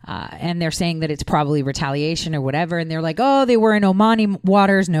 And they're saying that it's probably retaliation or whatever. And they're like, oh, they were in Omani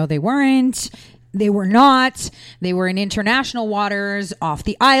waters. No, they weren't. They were not. They were in international waters off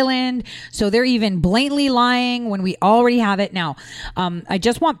the island. So they're even blatantly lying when we already have it. Now, I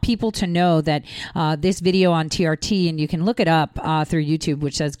just want people to know that this video on TRT, and you can look it up through YouTube,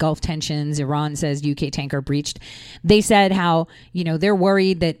 which says Gulf tensions, Iran says UK tanker breached. They said how, they're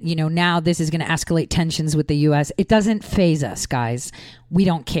worried that, now this is going to escalate tensions with the U.S. It doesn't faze us, guys. We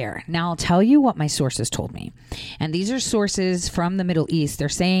don't care. Now, I'll tell you what my sources told me. And these are sources from the Middle East. They're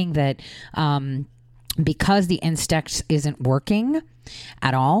saying that because the Instex isn't working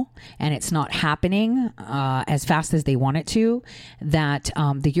at all, and it's not happening as fast as they want it to, that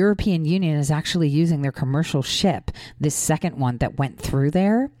the European Union is actually using their commercial ship, this second one that went through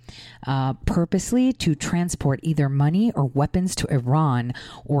there, purposely to transport either money or weapons to Iran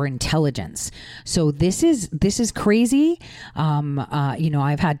or intelligence. So this is crazy.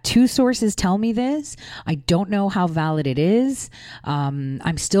 I've had two sources tell me this. I don't know how valid it is.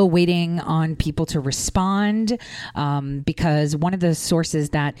 I'm still waiting on people to respond because one of the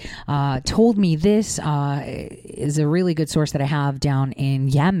sources that told me this is a really good source that I have down in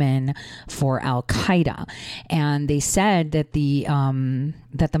Yemen for Al-Qaeda, and they said that the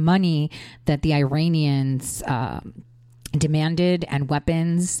money that the Iranians demanded and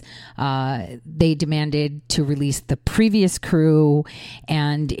weapons, they demanded to release the previous crew,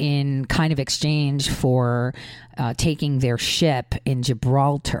 and in kind of exchange for taking their ship in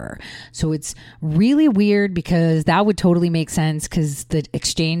Gibraltar. So it's really weird because that would totally make sense because the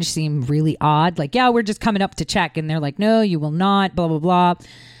exchange seemed really odd. Like, yeah, we're just coming up to check. And they're like, no, you will not, blah, blah, blah.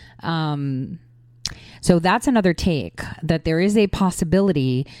 So that's another take, that there is a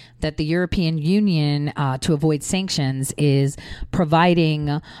possibility that the European Union, to avoid sanctions, is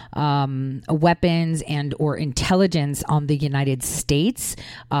providing weapons and or intelligence on the United States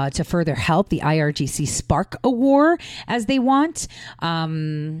to further help the IRGC spark a war as they want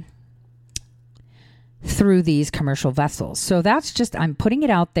through these commercial vessels. So that's just, I'm putting it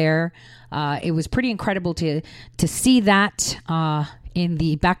out there. It was pretty incredible to see that in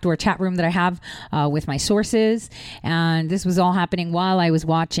the backdoor chat room that I have with my sources. And this was all happening while I was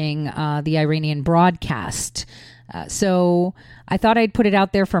watching the Iranian broadcast. So I thought I'd put it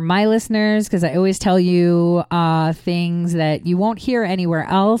out there for my listeners because I always tell you things that you won't hear anywhere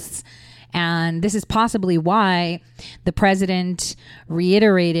else. And this is possibly why the president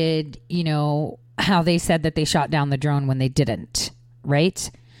reiterated, how they said that they shot down the drone when they didn't, right?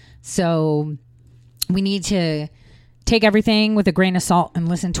 So we need to take everything with a grain of salt and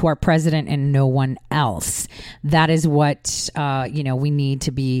listen to our president and no one else. That is what, we need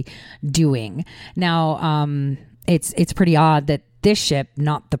to be doing. Now, it's pretty odd that this ship,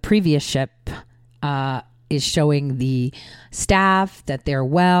 not the previous ship, is showing the staff that they're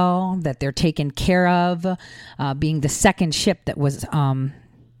well, that they're taken care of, being the second ship that was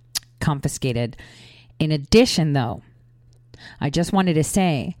confiscated. In addition, though, I just wanted to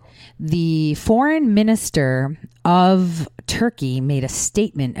say the foreign minister of Turkey made a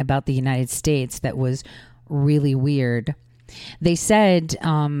statement about the United States that was really weird. They said,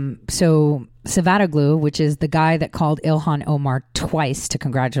 so Savadoglu, which is the guy that called Ilhan Omar twice to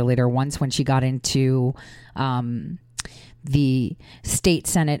congratulate her, once when she got into the state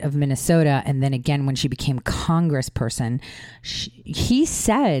senate of Minnesota, and then again when she became congressperson, he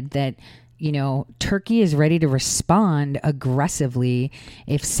said that Turkey is ready to respond aggressively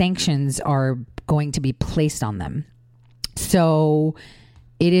if sanctions are going to be placed on them. So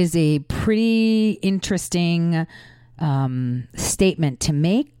it is a pretty interesting statement to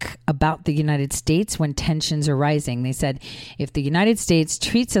make about the United States when tensions are rising. They said, if the United States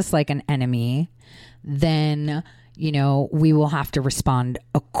treats us like an enemy, then, we will have to respond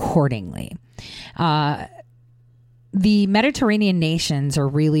accordingly. the Mediterranean nations are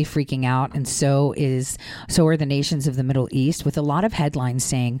really freaking out, and so are the nations of the Middle East, with a lot of headlines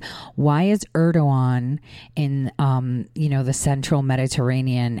saying, why is Erdogan in the central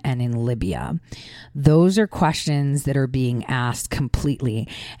Mediterranean and in Libya? Those are questions that are being asked completely,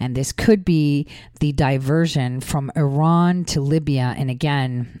 and this could be the diversion from Iran to Libya, and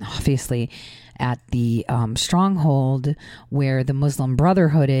again, obviously at the stronghold where the Muslim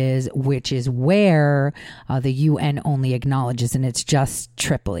Brotherhood is, which is where the UN only acknowledges, and it's just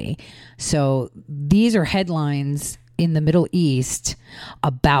Tripoli. So these are headlines in the Middle East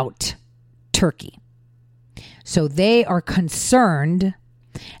about Turkey. So they are concerned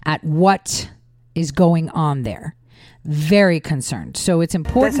at what is going on there. Very concerned. So it's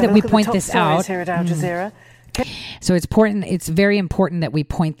important that we point this out. Here at Al Jazeera. So it's very important that we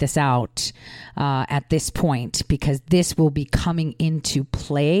point this out at this point, because this will be coming into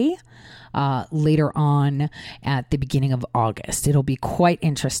play later on at the beginning of August. It'll be quite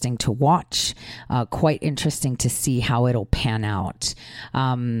interesting to watch, quite interesting to see how it'll pan out.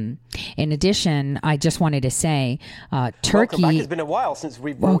 In addition, I just wanted to say, Turkey. It's been a while since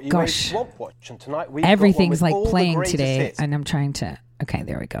we brought you a Swamp Watch, and tonight we've everything's got one like with playing all the today, hits. and I'm trying to. Okay,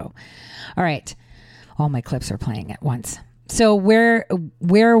 there we go. All right. All my clips are playing at once. So where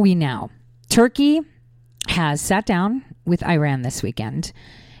are we now? Turkey has sat down with Iran this weekend,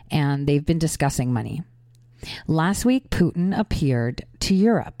 and they've been discussing money. Last week, Putin appeared to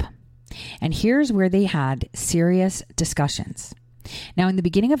Europe, and here's where they had serious discussions. Now, in the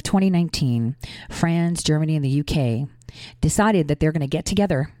beginning of 2019, France, Germany, and the UK decided that they're going to get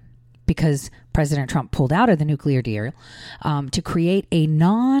together, because President Trump pulled out of the nuclear deal, to create a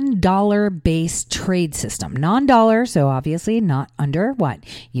non-dollar based trade system. Non-dollar, so obviously not under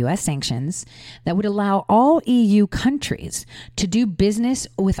U.S. sanctions, that would allow all EU countries to do business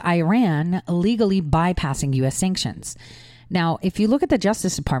with Iran, legally bypassing U.S. sanctions. Now, if you look at the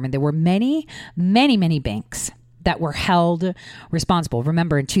Justice Department, there were many, many, many banks that were held responsible.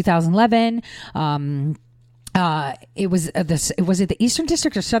 Remember, in 2011, was it the Eastern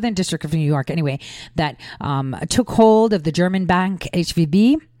District or Southern District of New York? Anyway, that took hold of the German bank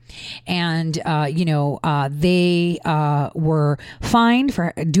HVB, and they were fined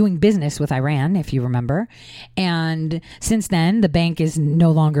for doing business with Iran, if you remember. And since then, the bank is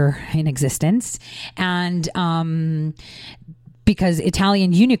no longer in existence, and because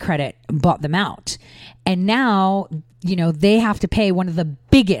Italian Unicredit bought them out, and now they have to pay one of the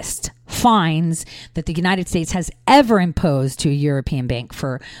biggest fines that the United States has ever imposed to a European bank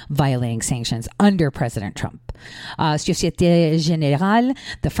for violating sanctions under President Trump. Société Générale,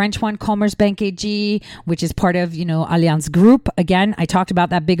 the French one, Commerzbank AG, which is part of, Allianz Group. Again, I talked about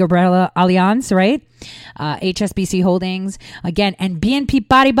that big umbrella Allianz, right? HSBC Holdings, again, and BNP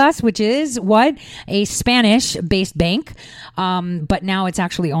Paribas, which is a Spanish-based bank, but now it's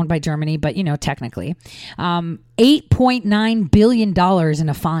actually owned by Germany, but, technically. $8.9 billion in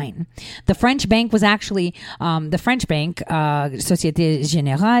a fine. The French bank was actually, Société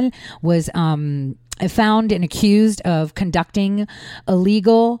Générale, was found and accused of conducting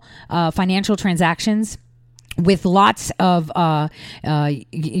illegal financial transactions with lots of,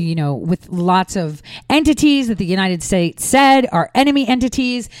 with lots of entities that the United States said are enemy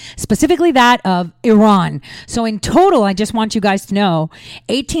entities, specifically that of Iran. So in total, I just want you guys to know,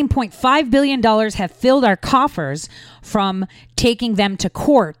 $18.5 billion have filled our coffers from taking them to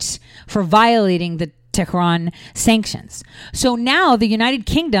court for violating the Tehran sanctions. So now the United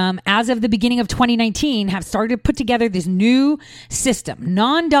Kingdom, as of the beginning of 2019, have started to put together this new system,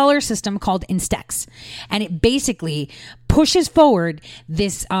 non-dollar system called Instex. And it basically pushes forward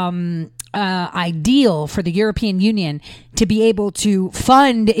this ideal for the European Union to be able to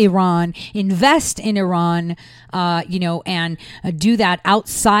fund Iran, invest in Iran, and do that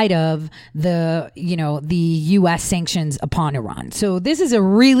outside of the U.S. sanctions upon Iran. So this is a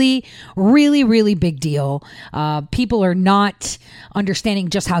really, really, really big deal. People are not understanding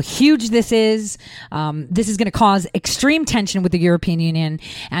just how huge this is. This is going to cause extreme tension with the European Union.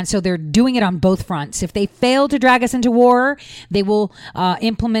 And so they're doing it on both fronts. If they fail to drag us into war, they will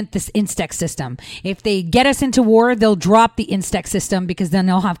implement this Instex system. If they get us into war, they'll drop the Instex system, because then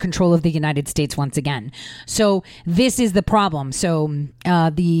they'll have control of the United States once again. So this is the problem. So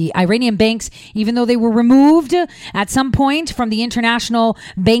the Iranian banks, even though they were removed at some point from the international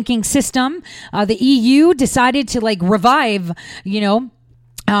banking system, the EU decided to revive,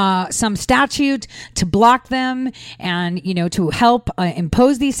 some statute to block them and, to help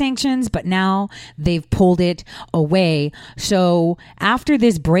impose these sanctions, but now they've pulled it away. So after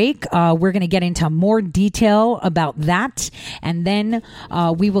this break, we're going to get into more detail about that. And then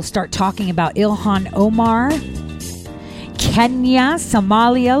we will start talking about Ilhan Omar Kenya,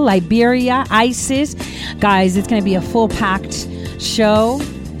 Somalia, Liberia, ISIS. Guys, it's going to be a full packed show.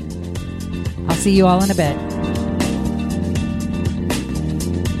 I'll see you all in a bit.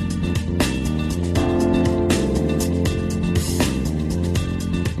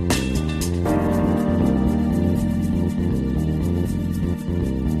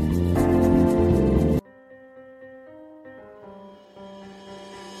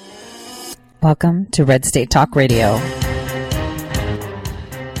 Welcome to Red State Talk Radio.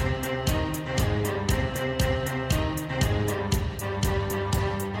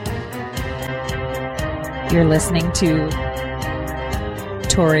 You're listening to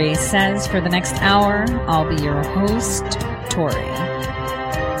Tori Says for the next hour. I'll be your host, Tori.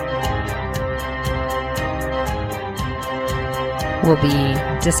 We'll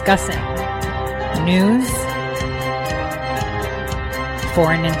be discussing news,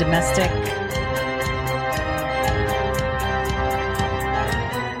 foreign and domestic,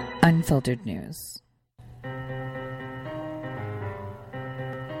 unfiltered news.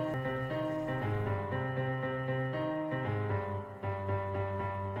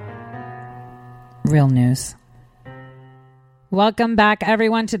 Real news. Welcome back,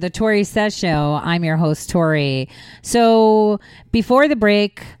 everyone, to the Tori Says Show. I'm your host, Tori. So before the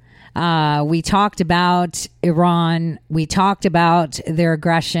break, we talked about Iran. We talked about their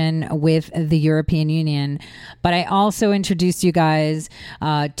aggression with the European Union. But I also introduced you guys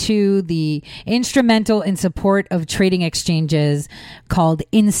to the instrumental in support of trading exchanges called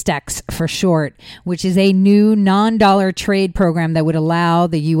INSTEX for short, which is a new non-dollar trade program that would allow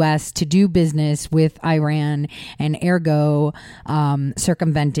the U.S. to do business with Iran and ergo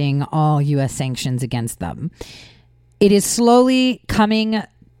circumventing all U.S. sanctions against them. It is slowly coming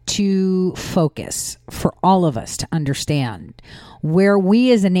to focus for all of us to understand where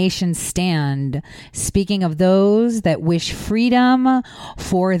we as a nation stand, speaking of those that wish freedom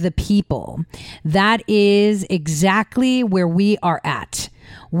for the people. That is exactly where we are at.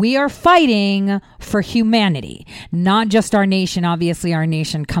 We are fighting for humanity, not just our nation. Obviously, our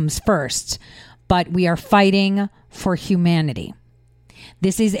nation comes first, but we are fighting for humanity.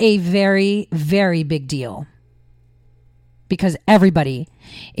 This is a very, very big deal, because everybody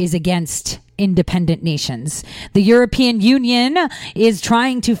is against independent nations. The European Union is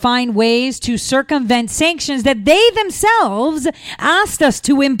trying to find ways to circumvent sanctions that they themselves asked us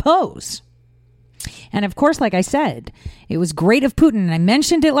to impose. And of course, like I said, it was great of Putin, and I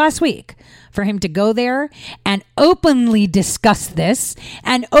mentioned it last week, for him to go there and openly discuss this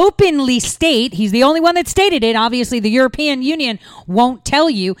and openly state, he's the only one that stated it. Obviously, the European Union won't tell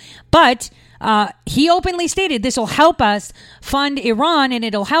you, but he openly stated this will help us fund Iran and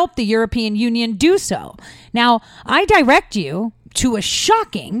it'll help the European Union do so. Now, I direct you to a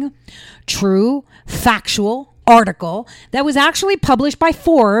shocking, true, factual article that was actually published by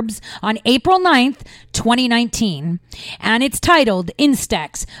Forbes on April 9th, 2019. And it's titled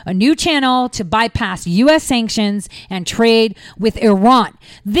INSTEX, a new channel to bypass U.S. sanctions and trade with Iran.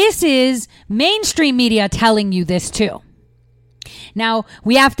 This is mainstream media telling you this too. Now,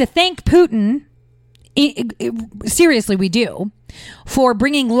 we have to thank Putin, seriously we do, for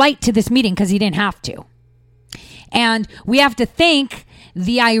bringing light to this meeting, because he didn't have to. And we have to thank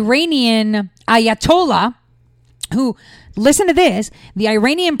the Iranian Ayatollah, who, listen to this, the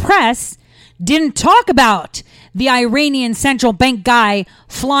Iranian press didn't talk about the Iranian central bank guy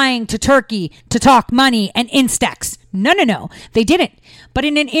flying to Turkey to talk money and INSTEX. No, they didn't. But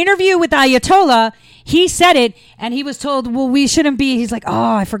in an interview with the Ayatollah, he said it, and he was told, well, we shouldn't be. He's like,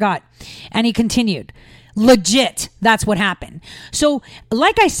 oh, I forgot. And he continued. Legit, that's what happened. So,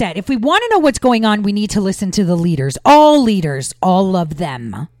 like I said, if we want to know what's going on, we need to listen to the leaders, all of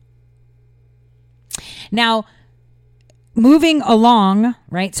them. Now, moving along,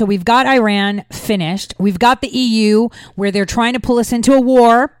 right? So we've got Iran finished. We've got the EU, where they're trying to pull us into a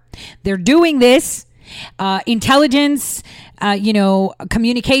war. They're doing this. Intelligence,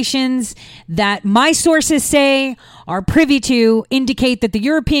 communications that my sources say are privy to indicate that the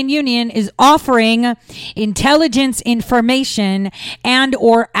European Union is offering intelligence information and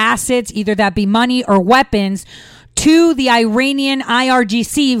or assets, either that be money or weapons, to the Iranian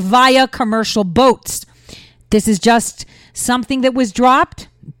IRGC via commercial boats. This is just something that was dropped.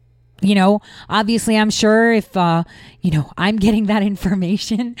 Obviously, I'm sure if, I'm getting that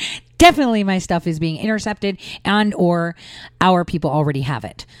information, definitely my stuff is being intercepted and or our people already have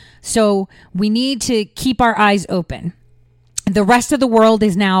it. So we need to keep our eyes open. The rest of the world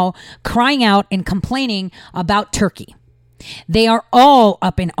is now crying out and complaining about Turkey. They are all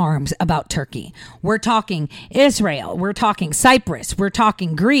up in arms about Turkey. We're talking Israel. We're talking Cyprus. We're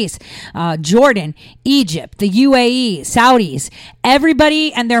talking Greece, Jordan, Egypt, the UAE, Saudis.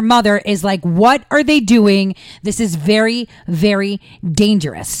 Everybody and their mother is like, what are they doing? This is very, very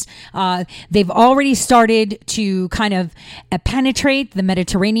dangerous. They've already started to kind of penetrate the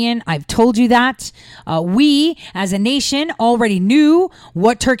Mediterranean. I've told you that. We, as a nation, already knew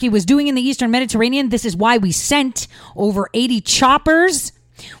what Turkey was doing in the Eastern Mediterranean. This is why we sent over 80 choppers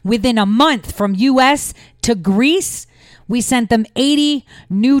within a month from U.S. to Greece. We sent them 80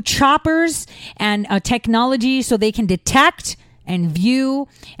 new choppers and technology so they can detect and view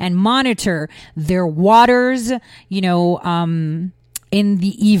and monitor their waters, in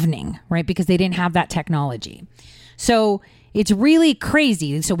the evening, right? Because they didn't have that technology. So it's really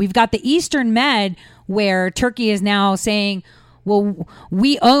crazy. So we've got the Eastern Med where Turkey is now saying, well,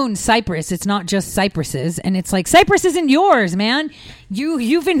 we own Cyprus. It's not just Cyprus's. And it's like, Cyprus isn't yours, man.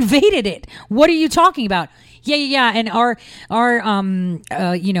 You've invaded it. What are you talking about? Yeah. And our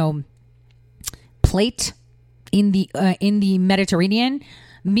plate in the Mediterranean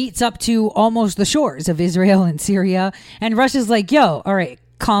meets up to almost the shores of Israel and Syria. And Russia's like, yo, all right,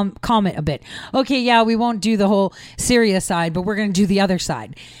 calm it a bit. Okay, yeah, we won't do the whole Syria side, but we're going to do the other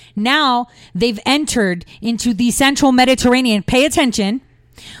side. Now they've entered into the central Mediterranean. Pay attention.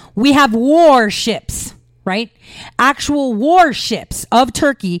 We have warships, right? Actual warships of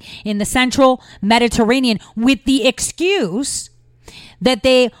Turkey in the central Mediterranean with the excuse that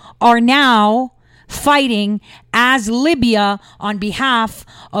they are now fighting as Libya on behalf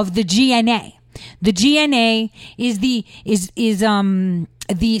of the GNA. The GNA is the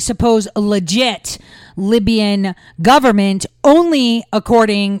supposed legit Libyan government, only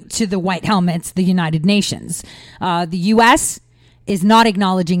according to the White Helmets, the United Nations. The U.S. is not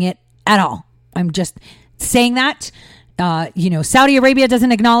acknowledging it at all. I'm just saying that. Saudi Arabia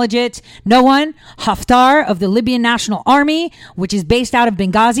doesn't acknowledge it. No one. Haftar of the Libyan National Army, which is based out of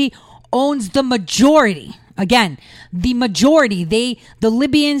Benghazi, owns the majority. Again, the majority. The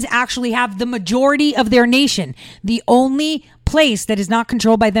Libyans actually have the majority of their nation. The only place that is not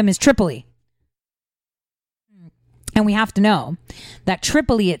controlled by them is Tripoli. And we have to know that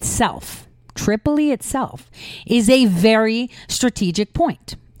Tripoli itself is a very strategic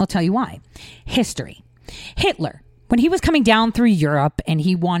point. I'll tell you why. History. Hitler, when he was coming down through Europe and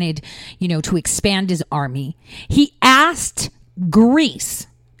he wanted, to expand his army, he asked Greece,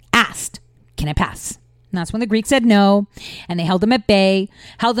 can I pass? And that's when the Greeks said no, and they held them at bay,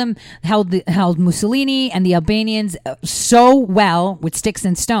 held Mussolini and the Albanians so well with sticks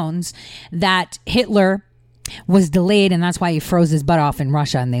and stones that Hitler was delayed, and that's why he froze his butt off in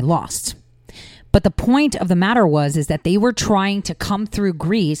Russia and they lost. But the point of the matter is that they were trying to come through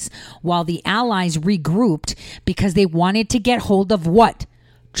Greece while the Allies regrouped because they wanted to get hold of what?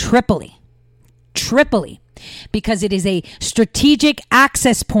 Tripoli. Because it is a strategic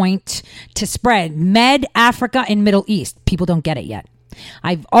access point to spread Med, Africa, and Middle East. People don't get it yet.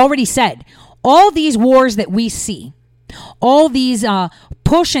 I've already said, all these wars that we see, all these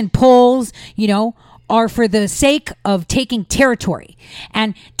push and pulls, are for the sake of taking territory,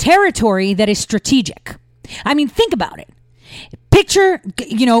 and territory that is strategic. I mean, think about it. Picture,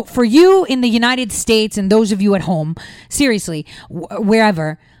 for you in the United States and those of you at home, seriously,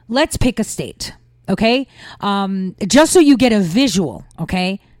 wherever, let's pick a state. Okay. Just so you get a visual.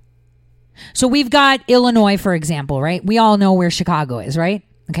 Okay. So we've got Illinois, for example, right? We all know where Chicago is, right?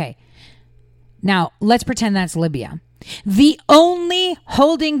 Okay. Now let's pretend that's Libya. The only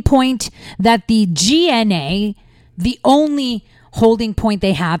holding point that the GNA, the only holding point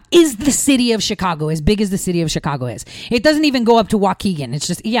they have is the city of Chicago, as big as the city of Chicago is. It doesn't even go up to Waukegan. It's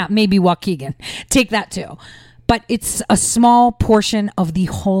just, maybe Waukegan. Take that too. But it's a small portion of the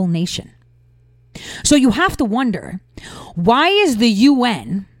whole nation. So you have to wonder, why is the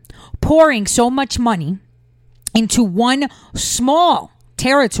UN pouring so much money into one small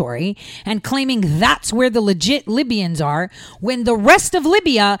territory and claiming that's where the legit Libyans are, when the rest of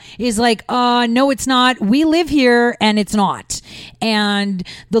Libya is like, no, it's not. We live here and it's not. And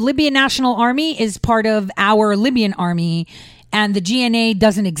the Libyan National Army is part of our Libyan army, and the GNA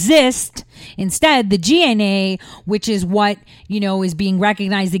doesn't exist. Instead, the GNA, which is what, is being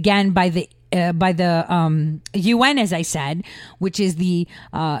recognized again by the UN, as I said, which is the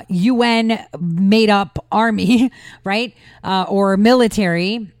UN made up army, right? Or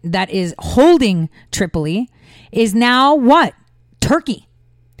military that is holding Tripoli, is now what? Turkey.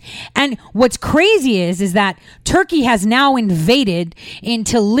 And what's crazy is that Turkey has now invaded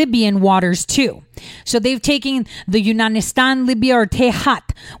into Libyan waters too. So they've taken the Yunanistan Libya or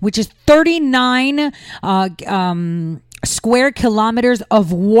Tehat, which is 39 square kilometers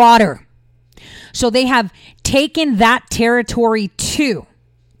of water. So they have taken that territory too.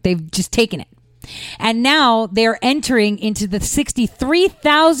 They've just taken it. And now they're entering into the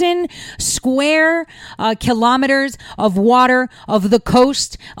 63,000 square kilometers of water of the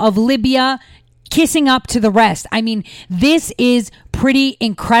coast of Libya, kissing up to the rest. I mean, this is pretty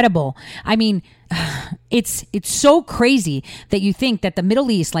incredible. I mean, it's so crazy that you think that the Middle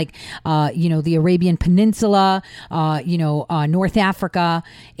East, like, the Arabian Peninsula, North Africa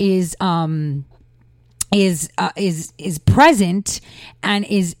is present, and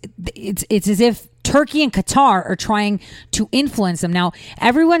it's as if Turkey and Qatar are trying to influence them. Now,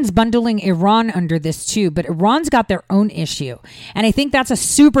 everyone's bundling Iran under this too, but Iran's got their own issue. And I think that's a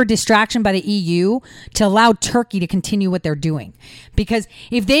super distraction by the EU to allow Turkey to continue what they're doing. Because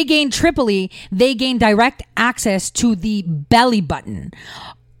if they gain Tripoli, they gain direct access to the belly button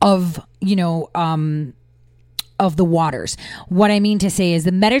of, of the waters. What I mean to say is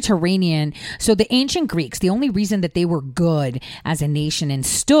the Mediterranean. So the ancient Greeks, the only reason that they were good as a nation and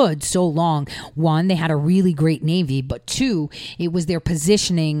stood so long, one, they had a really great navy, but two, it was their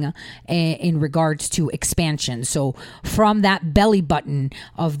positioning in regards to expansion. So from that belly button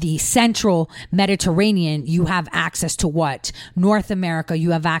of the central Mediterranean, you have access to what? North America, you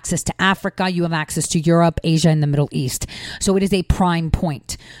have access to Africa, you have access to Europe, Asia, and the Middle East. So it is a prime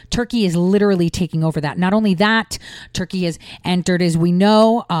point. Turkey is literally taking over that. Not only that, Turkey has entered, as we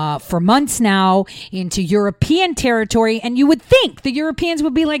know, for months now into European territory. And you would think the Europeans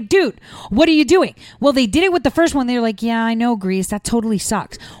would be like, dude, what are you doing? Well, they did it with the first one. They're like, yeah, I know, Greece. That totally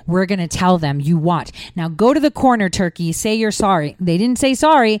sucks. We're going to tell them, you what? Now go to the corner, Turkey. Say you're sorry. They didn't say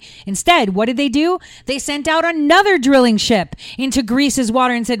sorry. Instead, what did they do? They sent out another drilling ship into Greece's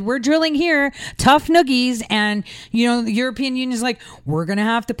water and said, we're drilling here. Tough noogies. And, the European Union is like, we're going to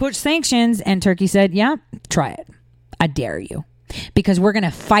have to put sanctions. And Turkey said, yeah, try it. I dare you, because we're going to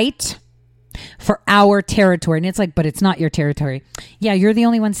fight for our territory. And it's like, but it's not your territory. Yeah, you're the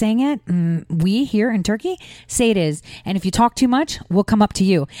only one saying it. We here in Turkey say it is. And if you talk too much, we'll come up to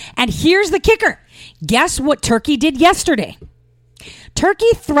you. And here's the kicker. Guess what Turkey did yesterday?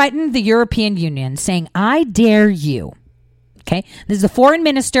 Turkey threatened the European Union saying, I dare you. Okay. This is the foreign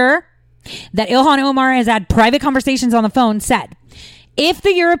minister that Ilhan Omar has had private conversations on the phone said, if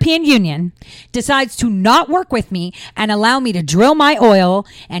the European Union decides to not work with me and allow me to drill my oil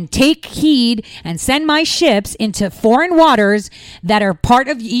and take heed and send my ships into foreign waters that are part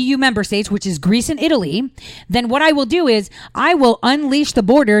of EU member states, which is Greece and Italy, then what I will do is I will unleash the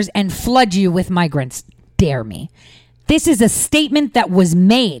borders and flood you with migrants. Dare me. This is a statement that was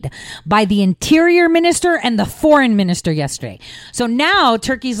made by the interior minister and the foreign minister yesterday. So now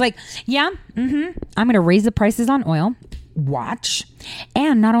Turkey's like, yeah, I'm going to raise the prices on oil. Watch.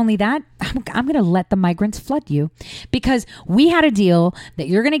 And not only that, I'm going to let the migrants flood you, because we had a deal that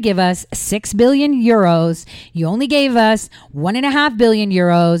you're going to give us 6 billion euros. You only gave us 1.5 billion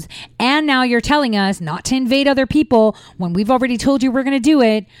euros. And now you're telling us not to invade other people when we've already told you we're going to do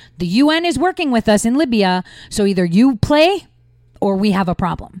it. The UN is working with us in Libya. So either you play or we have a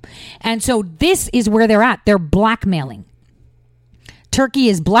problem. And so this is where they're at. They're blackmailing. Turkey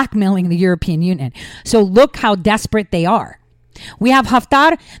is blackmailing the European Union. So look how desperate they are. We have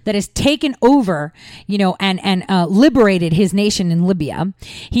Haftar that has taken over, and liberated his nation in Libya.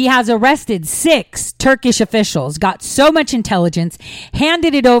 He has arrested 6 Turkish officials, got so much intelligence,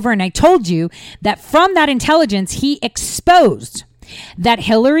 handed it over. And I told you that from that intelligence, he exposed that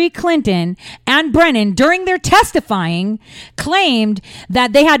Hillary Clinton and Brennan, during their testifying, claimed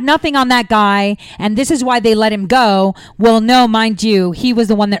that they had nothing on that guy, and this is why they let him go. Well, no, mind you, he was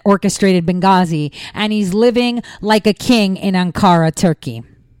the one that orchestrated Benghazi, and he's living like a king in Ankara, Turkey.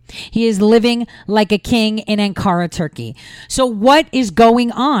 He is living like a king in Ankara, Turkey. So what is going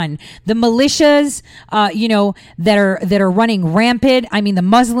on? The militias, that are running rampant. I mean, the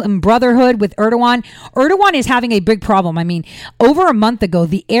Muslim Brotherhood with Erdogan. Erdogan is having a big problem. I mean, over a month ago,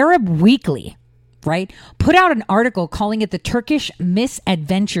 the Arab Weekly, right, put out an article calling it the Turkish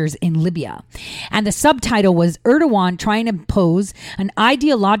misadventures in Libya. And the subtitle was Erdogan trying to impose an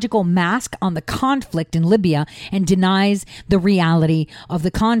ideological mask on the conflict in Libya and denies the reality of the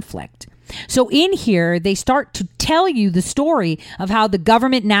conflict. So in here, they start to tell you the story of how the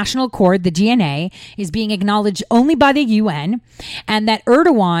Government National Accord, the GNA, is being acknowledged only by the UN, and that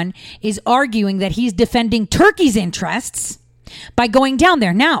Erdogan is arguing that he's defending Turkey's interests by going down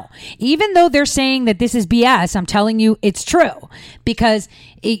there. Now, even though they're saying that this is BS, I'm telling you it's true, because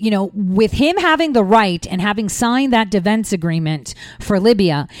with him having the right and having signed that defense agreement for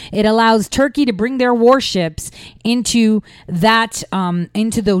Libya, it allows Turkey to bring their warships into that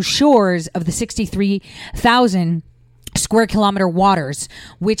into those shores of the 63,000 square kilometer waters,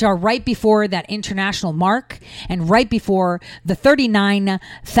 which are right before that international mark and right before the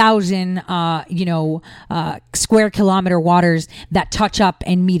 39,000, square kilometer waters that touch up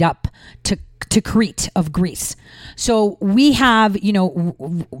and meet up to Crete of Greece. So we have,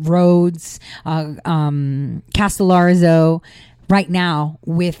 Rhodes, Castellarzo right now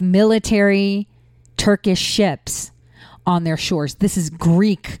with military Turkish ships on their shores. This is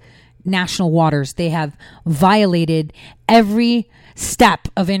Greek national waters. They have violated every step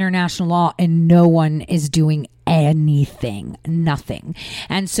of international law and no one is doing anything, nothing.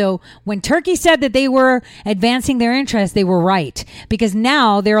 And so when Turkey said that they were advancing their interests, they were right, because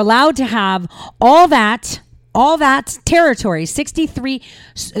now they're allowed to have all that territory,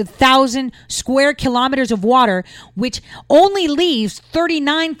 63,000 square kilometers of water, which only leaves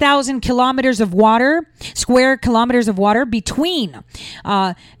 39,000 square kilometers of water between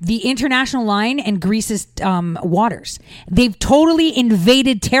the international line and Greece's waters. They've totally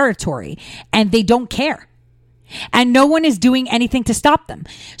invaded territory and they don't care. And no one is doing anything to stop them.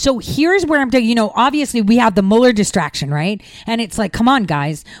 So here's where I'm doing, obviously we have the Mueller distraction, right? And it's like, come on,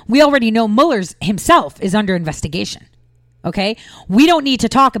 guys. We already know Mueller's himself is under investigation. Okay? We don't need to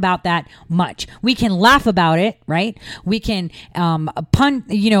talk about that much. We can laugh about it, right? We can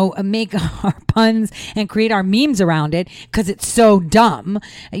make our puns and create our memes around it because it's so dumb,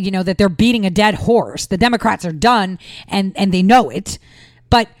 that they're beating a dead horse. The Democrats are done and they know it.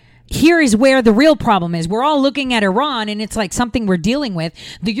 But here is where the real problem is. We're all looking at Iran and it's like something we're dealing with.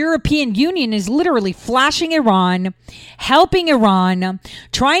 The European Union is literally flashing Iran, helping Iran,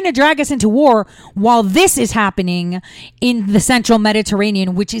 trying to drag us into war while this is happening in the central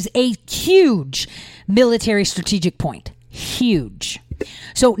Mediterranean, which is a huge military strategic point. Huge.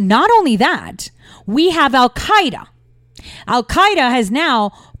 So not only that, we have Al-Qaeda. Al-Qaeda has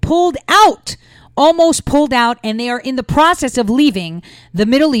now almost pulled out, and they are in the process of leaving the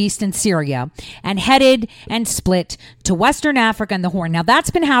Middle East and Syria and headed and split to Western Africa and the Horn. Now,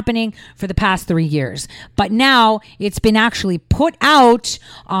 that's been happening for the past 3 years, but now it's been actually put out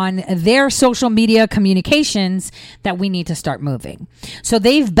on their social media communications that we need to start moving. So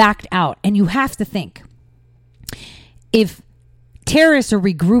they've backed out, and you have to think, if terrorists are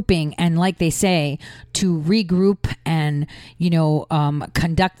regrouping and, like they say, to regroup and,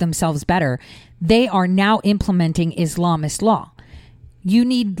 conduct themselves better, they are now implementing Islamist law. You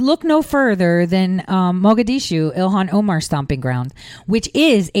need look no further than Mogadishu, Ilhan Omar's stomping ground, which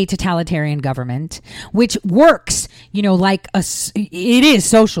is a totalitarian government, which works, it is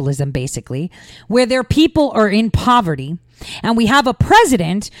socialism, basically, where their people are in poverty. And we have a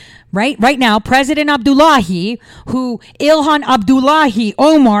president, right now, President Abdullahi, who Ilhan Abdullahi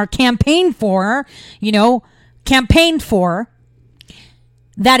Omar campaigned for,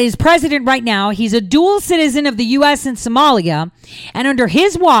 that is president right now. He's a dual citizen of the U.S. and Somalia. And under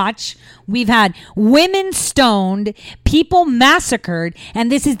his watch, we've had women stoned, people massacred,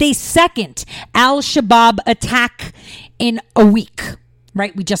 and this is the second Al-Shabaab attack in a week.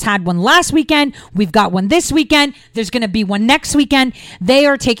 Right? We just had one last weekend. We've got one this weekend. There's going to be one next weekend. They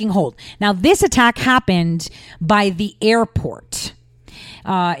are taking hold. Now, this attack happened by the airport.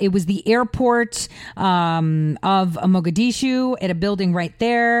 It was the airport of Mogadishu at a building right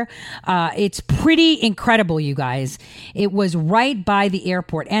there. It's pretty incredible, you guys. It was right by the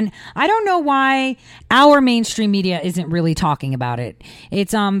airport. And I don't know why our mainstream media isn't really talking about it.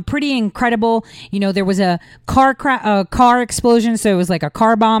 It's pretty incredible. There was a car explosion, so it was like a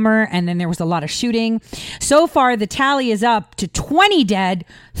car bomber, and then there was a lot of shooting. So far, the tally is up to 20 dead,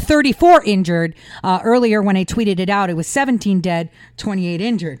 34 injured. Earlier, when I tweeted it out, it was 17 dead, 28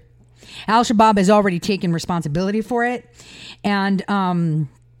 injured. Al-Shabaab has already taken responsibility for it. And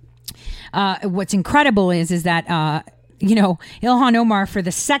what's incredible is that Ilhan Omar for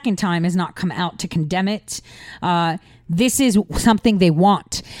the second time has not come out to condemn it. This is something they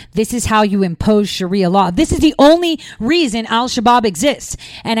want. This is how you impose Sharia law. This is the only reason Al-Shabaab exists.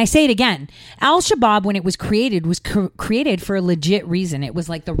 And I say it again. Al-Shabaab, when it was created for a legit reason. It was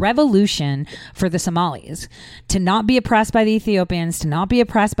like the revolution for the Somalis. To not be oppressed by the Ethiopians, to not be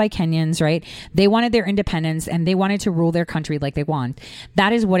oppressed by Kenyans, right? They wanted their independence and they wanted to rule their country like they want.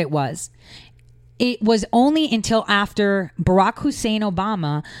 That is what it was. It was only until after Barack Hussein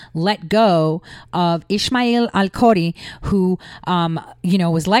Obama let go of Ismail al-Khoury, who,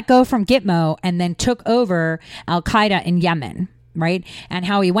 was let go from Gitmo and then took over Al-Qaeda in Yemen, right? And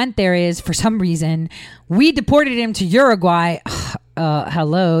how he went there is, for some reason, we deported him to Uruguay.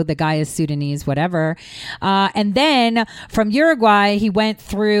 Hello, the guy is Sudanese, whatever. And then from Uruguay, he went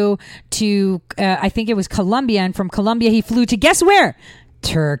through to, I think it was Colombia. And from Colombia, he flew to, guess where?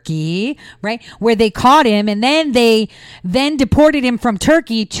 Turkey, right? Where they caught him and then they deported him from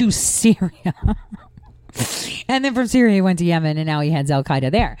Turkey to Syria. And then from Syria, he went to Yemen, and now he heads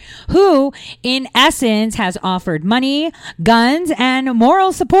Al-Qaeda there, who, in essence, has offered money, guns, and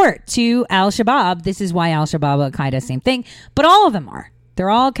moral support to Al-Shabaab. This is why Al-Shabaab, Al-Qaeda, same thing. But all of them are. They're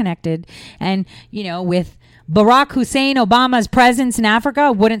all connected. And, you know, with Barack Hussein Obama's presence in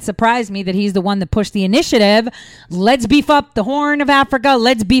Africa, wouldn't surprise me that he's the one that pushed the initiative. Let's beef up the Horn of Africa.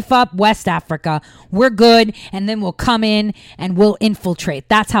 Let's beef up West Africa. We're good. And then we'll come in and we'll infiltrate.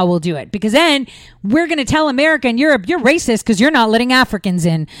 That's how we'll do it. Because then we're going to tell America and Europe, you're racist because you're not letting Africans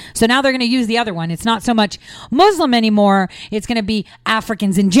in. So now they're going to use the other one. It's not so much Muslim anymore. It's going to be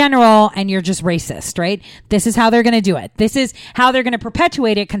Africans in general, and you're just racist, right? This is how they're going to do it. This is how they're going to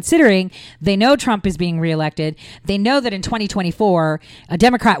perpetuate it, considering they know Trump is being reelected. They know that in 2024, a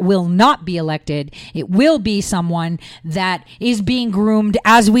Democrat will not be elected. It will be someone that is being groomed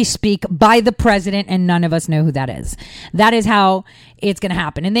as we speak by the president, and none of us know who that is. That is how it's going to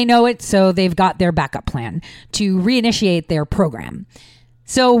happen. And they know it, so they've got their backup plan to reinitiate their program.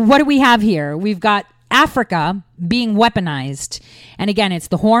 So what do we have here? We've got Africa being weaponized. And again, it's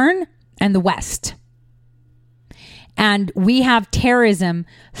the Horn and the West. And we have terrorism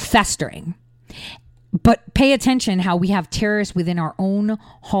festering. But pay attention how we have terrorists within our own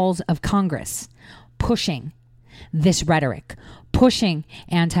halls of Congress pushing this rhetoric, pushing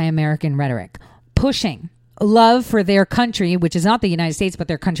anti-American rhetoric, pushing love for their country, which is not the United States, but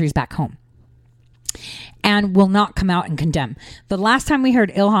their countries back home, and will not come out and condemn. The last time we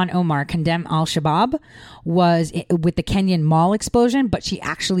heard Ilhan Omar condemn Al-Shabaab was with the Kenyan mall explosion, but she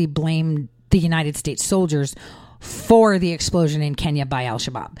actually blamed the United States soldiers for the explosion in Kenya by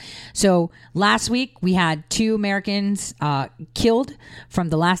Al-Shabaab. So last week we had 2 Americans killed from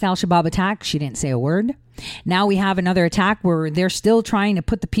the last Al-Shabaab attack. She didn't say a word. Now we have another attack where they're still trying to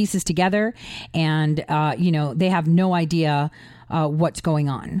put the pieces together, and they have no idea what's going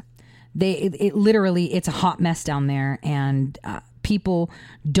on. It's a hot mess down there, and people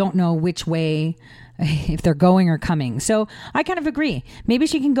don't know which way, if they're going or coming. So I kind of agree. Maybe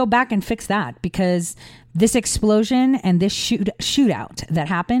she can go back and fix that, because this explosion and this shootout that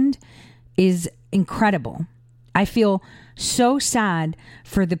happened is incredible. I feel so sad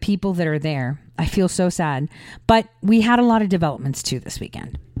for the people that are there. I feel so sad. But we had a lot of developments too this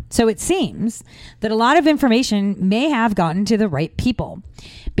weekend. So it seems that a lot of information may have gotten to the right people,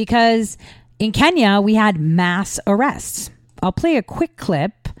 because in Kenya, we had mass arrests. I'll play a quick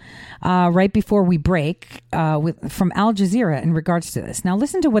clip right before we break from Al Jazeera in regards to this. Now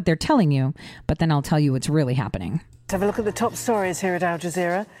listen to what they're telling you, but then I'll tell you what's really happening. Let's have a look at the top stories here at Al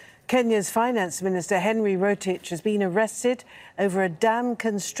Jazeera. Kenya's Finance Minister Henry Rotich has been arrested over a dam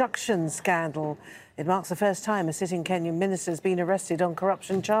construction scandal. It marks the first time a sitting Kenyan minister has been arrested on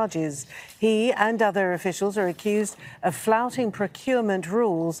corruption charges. He and other officials are accused of flouting procurement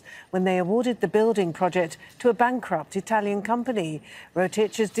rules when they awarded the building project to a bankrupt Italian company.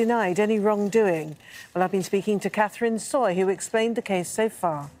 Rotich has denied any wrongdoing. Well, I've been speaking to Catherine Soy, who explained the case so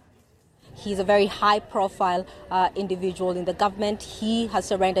far. He's a very high-profile individual in the government. He has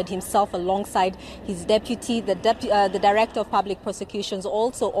surrendered himself alongside his deputy. The director of public prosecutions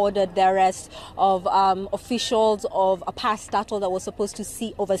also ordered the arrest of officials of a parastatal that was supposed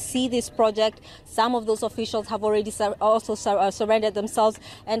to oversee this project. Some of those officials have already surrendered themselves,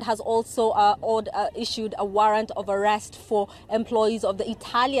 and has also issued a warrant of arrest for employees of the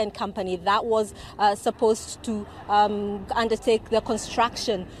Italian company that was supposed to undertake the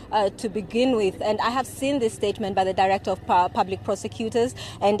construction to begin with. And I have seen this statement by the director of public prosecutors,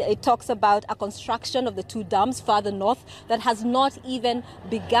 and it talks about a construction of the 2 dams further north that has not even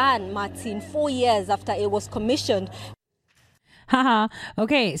begun, Martin, 4 years after it was commissioned. Haha.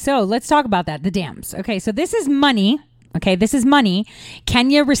 Okay, so let's talk about that, the dams. Okay, so this is money. Okay, this is money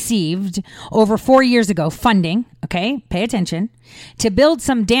Kenya received over 4 years ago, funding, okay, pay attention, to build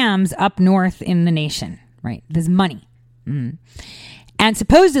some dams up north in the nation, right? There's money. And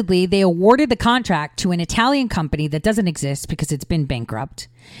supposedly they awarded the contract to an Italian company that doesn't exist because it's been bankrupt.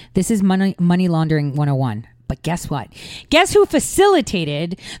 This is money laundering 101. But guess what? Guess who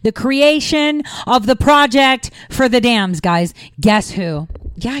facilitated the creation of the project for the dams, guys? Guess who?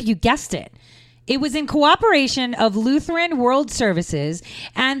 Yeah, you guessed it. It was in cooperation of Lutheran World Services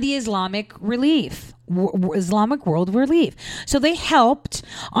and the Islamic World Relief. So they helped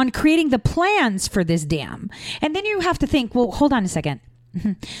on creating the plans for this dam. And then you have to think, well, hold on a second.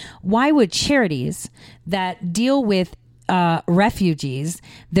 Why would charities that deal with refugees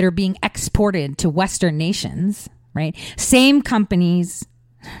that are being exported to Western nations, right? Same companies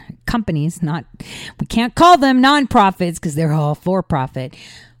companies, we can't call them nonprofits because they're all for profit,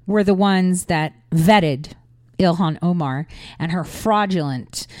 were the ones that vetted Ilhan Omar and her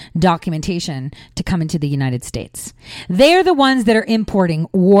fraudulent documentation to come into the United States. They're the ones that are importing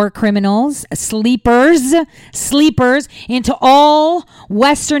war criminals, sleepers into all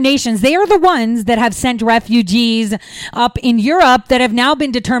Western nations. They are the ones that have sent refugees up in Europe that have now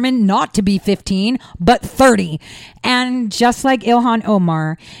been determined not to be 15, but 30. And just like Ilhan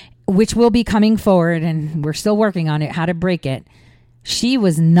Omar, which will be coming forward, and we're still working on it, how to break it, she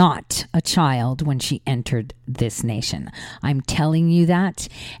was not a child when she entered this nation. I'm telling you that,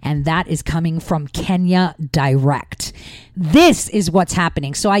 and that is coming from Kenya Direct. This is what's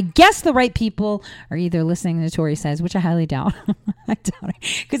happening. So I guess the right people are either listening to Tori Says, which I highly doubt. I doubt it.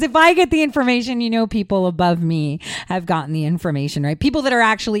 Because if I get the information, people above me have gotten the information, right? People that are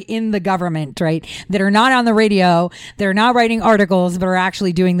actually in the government, right? That are not on the radio, they're not writing articles, but are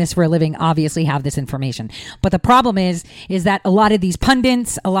actually doing this for a living, obviously have this information. But the problem is that a lot of these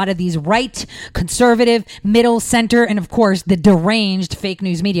pundits, a lot of these right, conservative, middle, center, and of course the deranged fake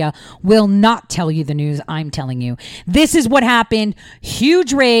news media will not tell you the news I'm telling you. This is what happened.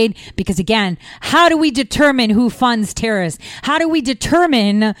 Huge raid. Because again, how do we determine who funds terrorists? How do we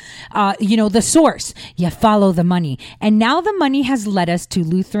determine, the source? You follow the money. And now the money has led us to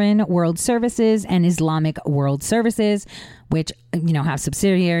Lutheran World Services and Islamic World Services, which, have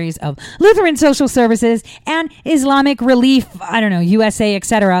subsidiaries of Lutheran Social Services and Islamic Relief, USA,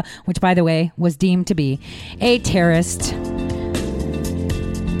 etc., which, by the way, was deemed to be a terrorist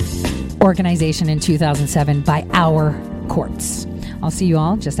organization in 2007 by our courts. I'll see you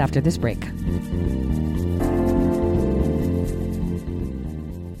all just after this break.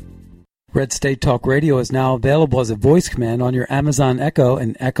 Red State Talk Radio is now available as a voice command on your Amazon Echo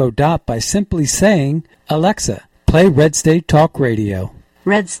and Echo Dot by simply saying, Alexa, play Red State Talk Radio.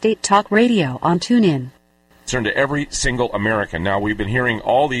 Red State Talk Radio on TuneIn. Concern to every single American. Now, we've been hearing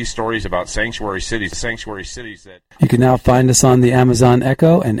all these stories about sanctuary cities that... You can now find us on the Amazon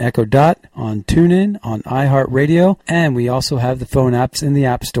Echo and Echo Dot, on TuneIn, on iHeartRadio, and we also have the phone apps in the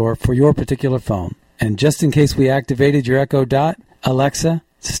App Store for your particular phone. And just in case we activated your Echo Dot, Alexa,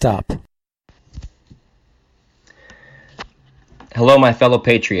 stop. Hello, my fellow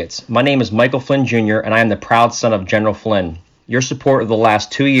patriots. My name is Michael Flynn Jr., and I am the proud son of General Flynn. Your support of the last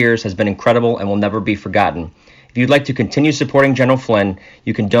 2 years has been incredible and will never be forgotten. If you'd like to continue supporting General Flynn,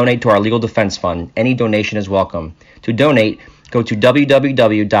 you can donate to our Legal Defense Fund. Any donation is welcome. To donate, go to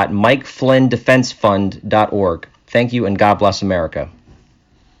www.mikeflynndefensefund.org. Thank you, and God bless America.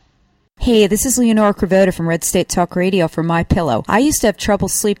 Hey, this is Leonora Cravoda from Red State Talk Radio for MyPillow. I used to have trouble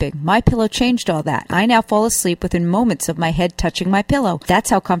sleeping. MyPillow changed all that. I now fall asleep within moments of my head touching my pillow.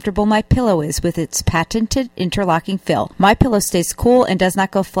 That's how comfortable MyPillow is with its patented interlocking fill. MyPillow stays cool and does not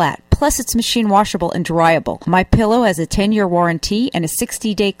go flat. Plus, it's machine washable and dryable. MyPillow has a 10-year warranty and a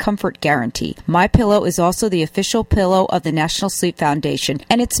 60-day comfort guarantee. MyPillow is also the official pillow of the National Sleep Foundation,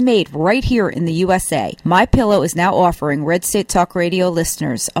 and it's made right here in the USA. MyPillow is now offering Red State Talk Radio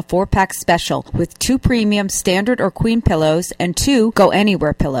listeners a 4-pack special with 2 premium standard or queen pillows and 2 go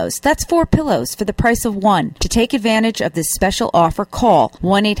anywhere pillows. That's 4 pillows for the price of 1. To take advantage of this special offer, call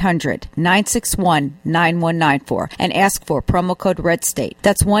 1-800-961-9194 and ask for promo code REDSTATE.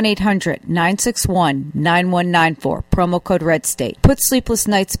 That's 1-800-961-9194, promo code REDSTATE. Put sleepless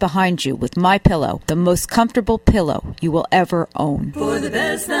nights behind you with MyPillow, the most comfortable pillow you will ever own. For the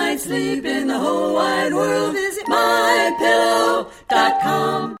best night's sleep in the whole wide world, visit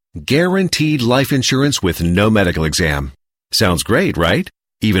MyPillow.com. Guaranteed life insurance with no medical exam. Sounds great, right?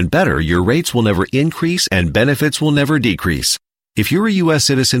 Even better, your rates will never increase and benefits will never decrease. If you're a U.S.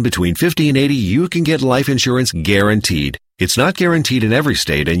 citizen between 50 and 80, you can get life insurance guaranteed. It's not guaranteed in every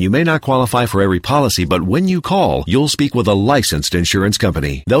state, and you may not qualify for every policy, but when you call, you'll speak with a licensed insurance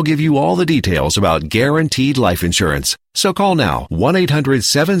company. They'll give you all the details about guaranteed life insurance. So call now,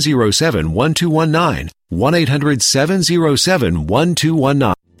 1-800-707-1219,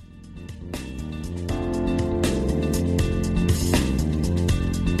 1-800-707-1219.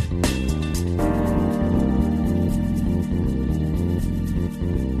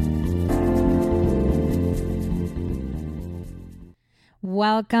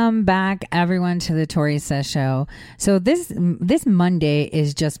 Welcome back, everyone, to the Tori Says Show. So this Monday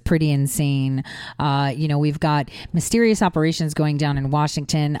is just pretty insane. We've got mysterious operations going down in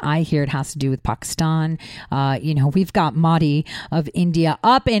Washington. I hear it has to do with Pakistan. We've got Modi of India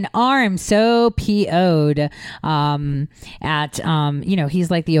up in arms, so PO'd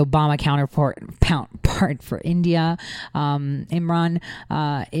he's like the Obama counterpart for India. Imran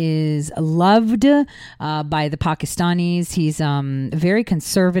is loved by the Pakistanis. He's very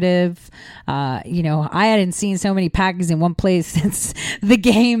conservative. I hadn't seen so many Packers in one place since the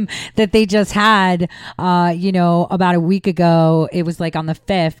game that they just had, about a week ago. It was like on the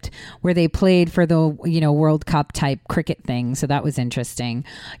 5th where they played for the, World Cup type cricket thing. So that was interesting.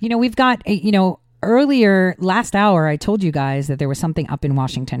 We've got, earlier last hour, I told you guys that there was something up in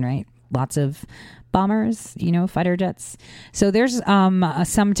Washington, right? Lots of bombers, fighter jets. So there's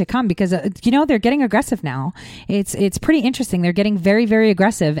some to come because they're getting aggressive now. It's pretty interesting. They're getting very, very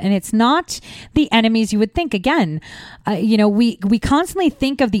aggressive, and it's not the enemies you would think. Again, we constantly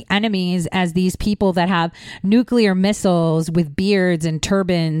think of the enemies as these people that have nuclear missiles with beards and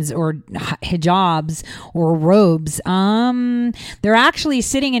turbans or hijabs or robes. They're actually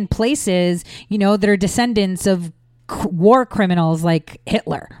sitting in places, that are descendants of war criminals like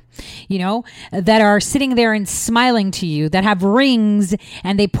Hitler, that are sitting there and smiling to you, that have rings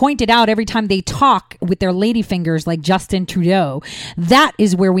and they point it out every time they talk with their lady fingers like Justin Trudeau. That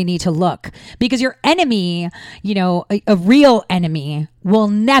is where we need to look, because your enemy, a real enemy will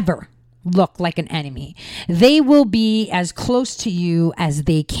never look like an enemy. They will be as close to you as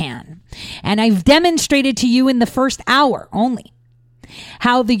they can. And I've demonstrated to you in the first hour only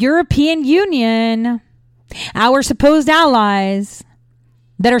how the European Union, our supposed allies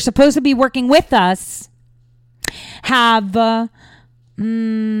that are supposed to be working with us, have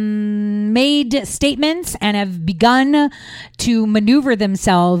made statements and have begun to maneuver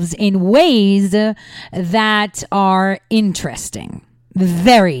themselves in ways that are interesting.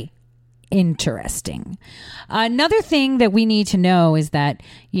 Very interesting. Another thing that we need to know is that,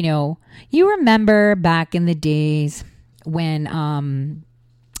 you remember back in the days when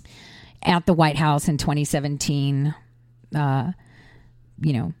at the White House in 2017,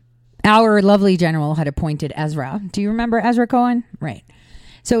 our lovely general had appointed Ezra. Do you remember Ezra Cohen? Right.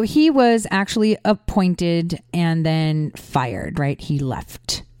 So he was actually appointed and then fired, right? He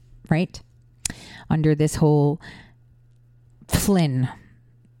left, right? Under this whole Flynn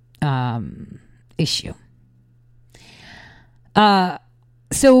issue. But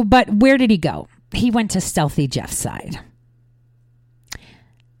where did he go? He went to Stealthy Jeff's side.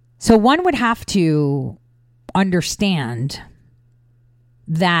 So one would have to understand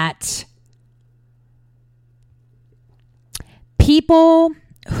that people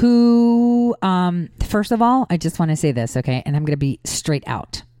who, first of all, I just want to say this, okay? And I'm going to be straight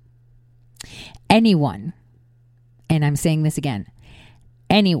out. Anyone, and I'm saying this again,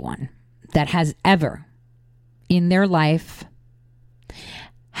 anyone that has ever in their life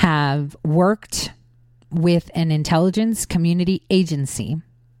have worked with an intelligence community agency,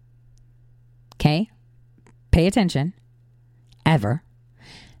 okay? Pay attention. Ever,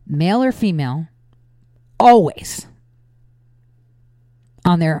 male or female, always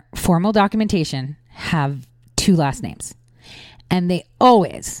on their formal documentation have 2 last names. And they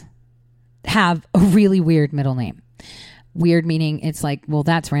always have a really weird middle name. Weird meaning it's like, well,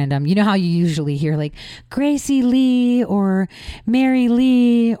 that's random. You know how you usually hear like Gracie Lee or Mary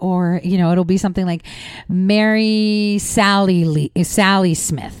Lee, or, it'll be something like Mary Sally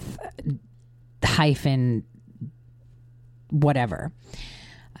Smith hyphen whatever.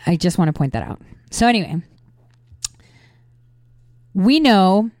 I just want to point that out. So anyway, we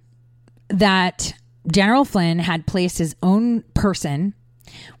know that General Flynn had placed his own person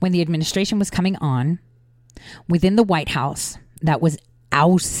when the administration was coming on within the White House that was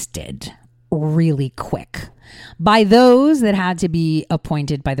ousted really quick by those that had to be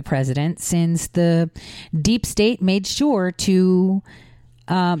appointed by the president, since the deep state made sure to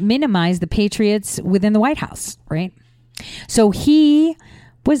minimize the patriots within the White House, right? So he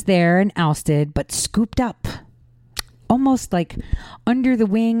was there and ousted, but scooped up almost like under the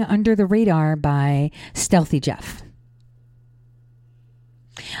wing, under the radar by Stealthy Jeff.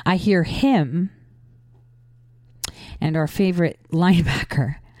 I hear him and our favorite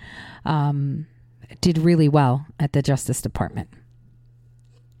linebacker did really well at the Justice Department.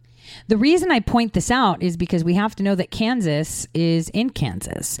 The reason I point this out is because we have to know that Kansas is in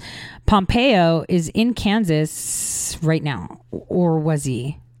Kansas. Pompeo is in Kansas right now, or was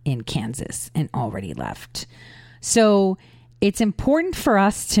he in Kansas and already left? So it's important for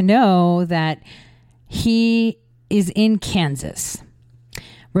us to know that he is in Kansas.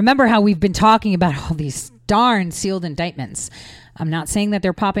 Remember how we've been talking about all these darn sealed indictments. I'm not saying that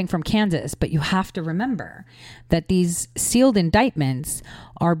they're popping from Kansas, but you have to remember that these sealed indictments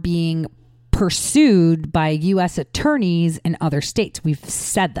are being pursued by U.S. attorneys in other states. We've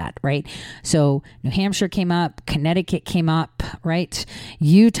said that, right? So New Hampshire came up, Connecticut came up, right?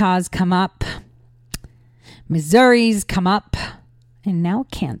 Utah's come up, Missouri's come up, and now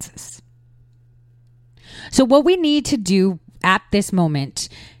Kansas. So what we need to do at this moment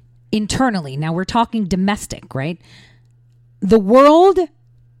internally. Now we're talking domestic, right? The world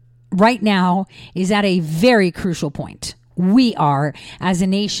right now is at a very crucial point. We are, as a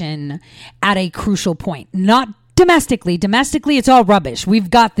nation, at a crucial point. Not domestically. Domestically, it's all rubbish. We've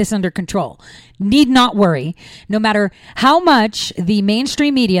got this under control. Need not worry. No matter how much the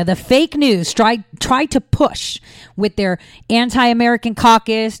mainstream media, the fake news, try to push with their anti-American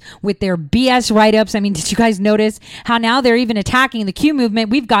caucus, with their BS write-ups. I mean, did you guys notice how now they're even attacking the Q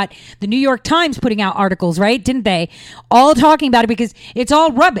movement? We've got the New York Times putting out articles, right? Didn't they? All talking about it because it's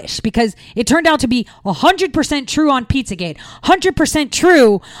all rubbish, because it turned out to be 100% true on Pizzagate, 100%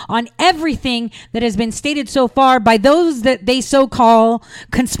 true on everything that has been stated so far by those that they so call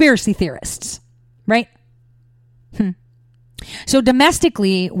conspiracy theorists. Right? So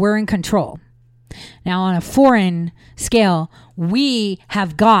domestically, we're in control. Now, on a foreign scale, we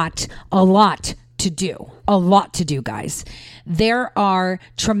have got a lot to do. A lot to do, guys. There are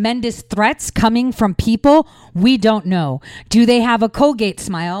tremendous threats coming from people we don't know. Do they have a Colgate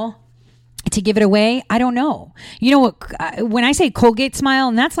smile to give it away? I don't know. You know what? When I say Colgate smile,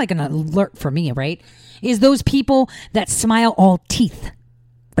 and that's like an alert for me, right? Is those people that smile all teeth,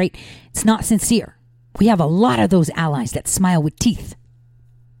 right? It's not sincere. We have a lot of those allies that smile with teeth.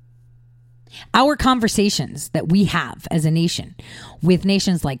 Our conversations that we have as a nation with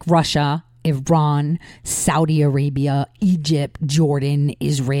nations like Russia, Iran, Saudi Arabia, Egypt, Jordan,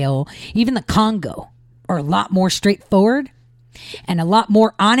 Israel, even the Congo are a lot more straightforward and a lot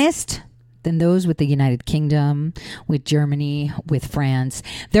more honest than those with the United Kingdom, with Germany, with France.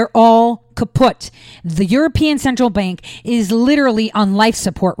 They're all kaput. The European Central Bank is literally on life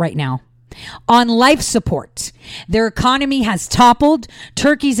support right now. On life support. Their economy has toppled.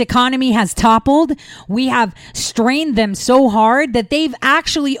 Turkey's economy has toppled. We have strained them so hard that they've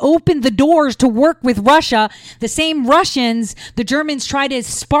actually opened the doors to work with Russia. The same Russians the Germans tried to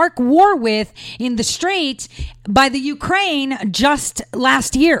spark war with in the Strait by the Ukraine just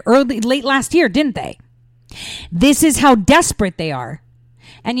last year, late last year, didn't they? This is how desperate they are.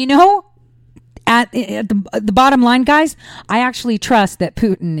 And you know, at the bottom line, guys, I actually trust that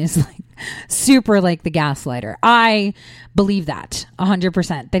Putin is like super like the gaslighter. I believe that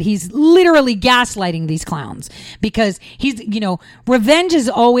 100%, that he's literally gaslighting these clowns, because he's, you know, revenge is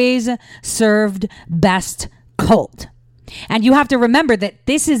always served best cold. And you have to remember that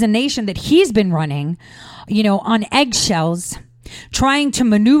this is a nation that he's been running, you know, on eggshells, trying to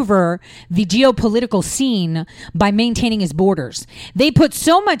maneuver the geopolitical scene by maintaining his borders. They put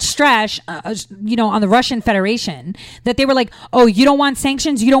so much stress, you know, on the Russian Federation that they were like, oh, you don't want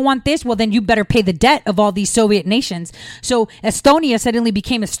sanctions? You don't want this? Well, then you better pay the debt of all these Soviet nations. So Estonia suddenly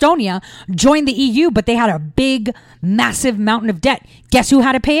became Estonia, joined the EU, but they had a big, massive mountain of debt. Guess who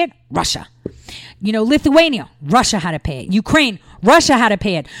had to pay it? Russia. You know, Lithuania, Russia had to pay it. Ukraine, Russia had to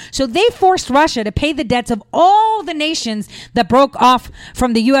pay it. So they forced Russia to pay the debts of all the nations that broke off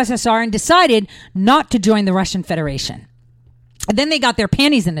from the USSR and decided not to join the Russian Federation. And then they got their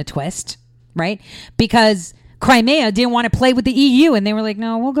panties in a twist, right? Because Crimea didn't want to play with the EU, and they were like,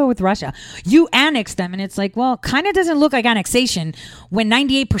 no, we'll go with Russia. You annexed them, and it's like, well, kind of doesn't look like annexation when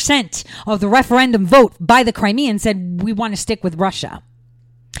 98% of the referendum vote by the Crimeans said we want to stick with Russia.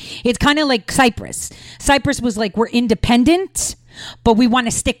 It's kind of like Cyprus. Cyprus was like, we're independent, but we want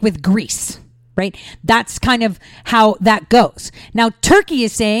to stick with Greece, right? That's kind of how that goes. Now, Turkey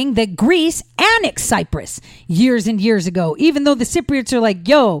is saying that Greece annexed Cyprus years and years ago, even though the Cypriots are like,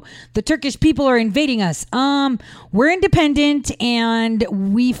 yo, the Turkish people are invading us. We're independent and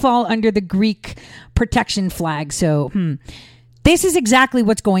we fall under the Greek protection flag. So this is exactly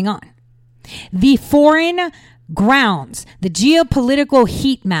what's going on. The foreign grounds, the geopolitical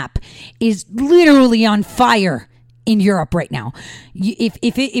heat map is literally on fire in Europe right now.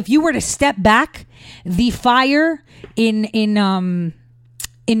 If you were to step back, the fire in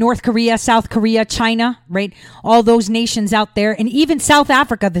North Korea, South Korea, China, right? All those nations out there, and even South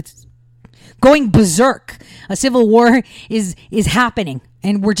Africa that's going berserk. A civil war is happening,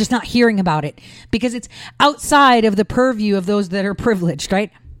 and we're just not hearing about it because it's outside of the purview of those that are privileged,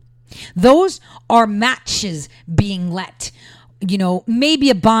 right? Those are matches being lit. You know, maybe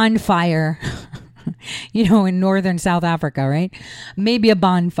a bonfire, you know, in northern South Africa, right? Maybe a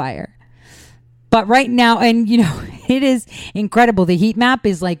bonfire. But right now, and you know, it is incredible. The heat map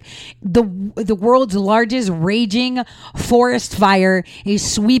is like the world's largest raging forest fire is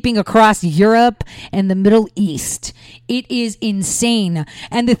sweeping across Europe and the Middle East. It is insane.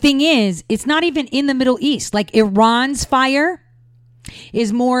 And the thing is, it's not even in the Middle East. Like Iran's fire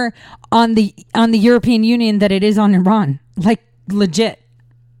is more on the European Union than it is on Iran. Like legit.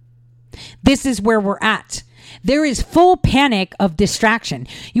 This is where we're at. There is full panic of distraction.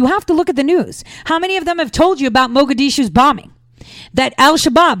 You have to look at the news. How many of them have told you about Mogadishu's bombing? That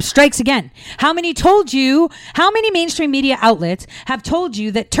Al-Shabaab strikes again. How many mainstream media outlets have told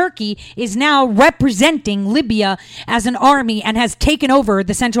you that Turkey is now representing Libya as an army and has taken over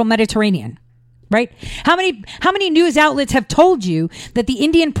the central Mediterranean? Right? How many news outlets have told you that the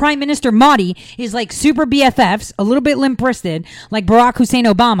Indian Prime Minister Modi is like super BFFs, a little bit limp-wristed, like Barack Hussein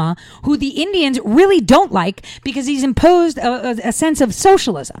Obama, who the Indians really don't like because he's imposed a sense of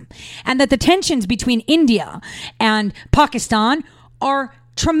socialism, and that the tensions between India and Pakistan are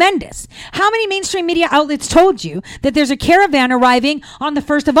tremendous. How many mainstream media outlets told you that there's a caravan arriving on the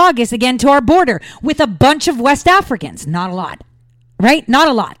 1st of August again to our border with a bunch of West Africans? Not a lot. Right? Not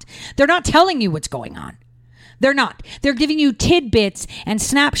a lot. They're not telling you what's going on. They're not. They're giving you tidbits and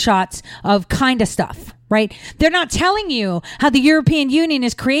snapshots of kind of stuff, right? They're not telling you how the European Union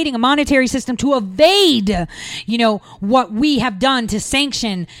is creating a monetary system to evade, what we have done to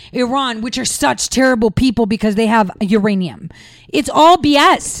sanction Iran, which are such terrible people because they have uranium. It's all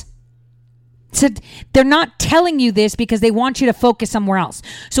BS. So they're not telling you this because they want you to focus somewhere else.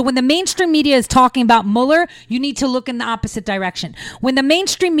 So when the mainstream media is talking about Mueller, you need to look in the opposite direction. When the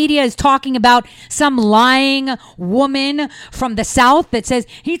mainstream media is talking about some lying woman from the South that says,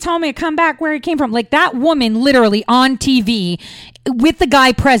 he told me to come back where he came from. Like that woman literally on TV with the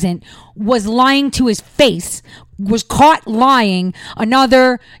guy present was lying to his face, was caught lying.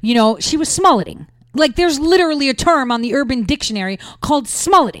 She was smulleting. Like there's literally a term on the Urban Dictionary called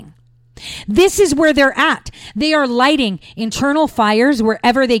smulleting. This is where they're at. They are lighting internal fires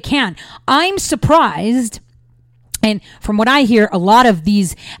wherever they can. I'm surprised, and from what I hear, a lot of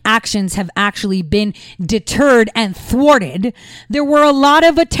these actions have actually been deterred and thwarted. There were a lot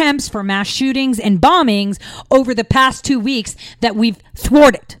of attempts for mass shootings and bombings over the past 2 weeks that we've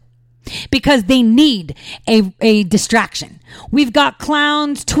thwarted because they need a distraction. We've got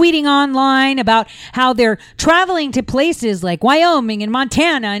clowns tweeting online about how they're traveling to places like Wyoming and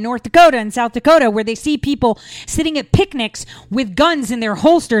Montana and North Dakota and South Dakota where they see people sitting at picnics with guns in their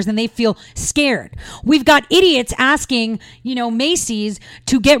holsters and they feel scared. We've got idiots asking, Macy's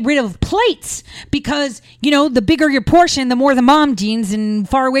to get rid of plates because, the bigger your portion, the more the mom jeans and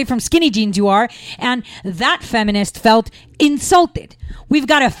far away from skinny jeans you are. And that feminist felt insulted. We've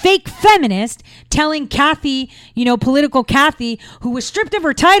got a fake feminist telling Kathy, political Kathy, who was stripped of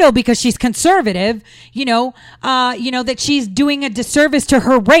her title because she's conservative, that she's doing a disservice to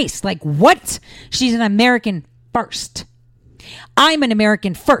her race. Like what? She's an American first. I'm an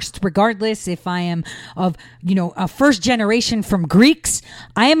American first, regardless if I am of, a first generation from Greeks.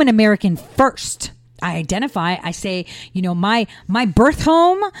 I am an American first. I identify, I say, my birth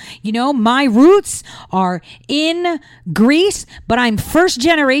home, my roots are in Greece, but I'm first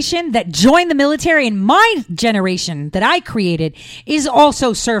generation that joined the military, and my generation that I created is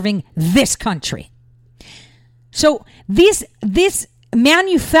also serving this country. So this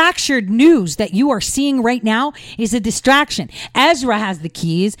manufactured news that you are seeing right now is a distraction. Ezra has the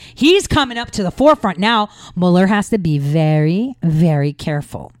keys. He's coming up to the forefront now. Mueller has to be very, very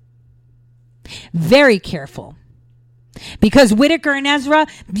careful. Very careful. Because Whitaker and Ezra,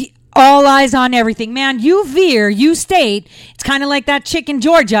 all eyes on everything. Man, you veer, you state. It's kind of like that chick in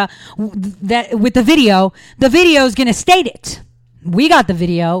Georgia that with the video. The video is going to state it. We got the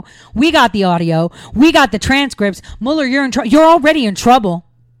video. We got the audio. We got the transcripts. Mueller, you're already in trouble.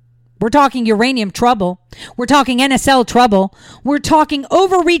 We're talking uranium trouble. We're talking NSL trouble. We're talking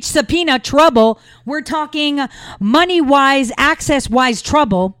overreach subpoena trouble. We're talking money-wise, access-wise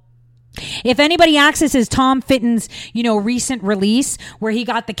trouble. If anybody accesses Tom Fitton's, recent release where he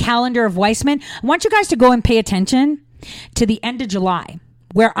got the calendar of Weissman, I want you guys to go and pay attention to the end of July,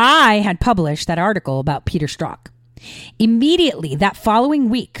 where I had published that article about Peter Strzok. Immediately that following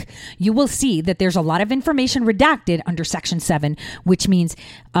week, you will see that there's a lot of information redacted under Section 7, which means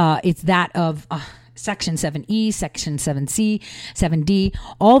it's that of Section 7E, Section 7C, 7D.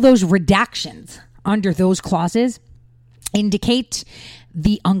 All those redactions under those clauses indicate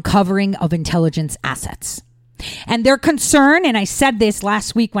the uncovering of intelligence assets. And their concern, and I said this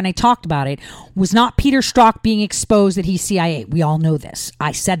last week when I talked about it, was not Peter Strzok being exposed that he's CIA. We all know this.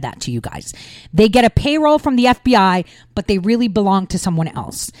 I said that to you guys. They get a payroll from the FBI, but they really belong to someone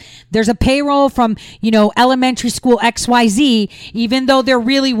else. There's a payroll from, elementary school XYZ, even though they're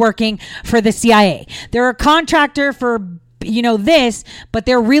really working for the CIA. They're a contractor for this, but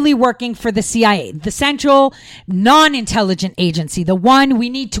they're really working for the CIA, the central non-intelligent agency, the one we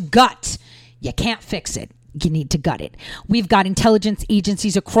need to gut. You can't fix it. You need to gut it. We've got intelligence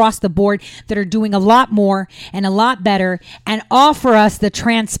agencies across the board that are doing a lot more and a lot better and offer us the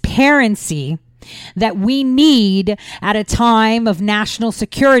transparency that we need at a time of national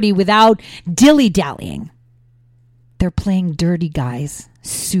security without dilly-dallying. They're playing dirty, guys.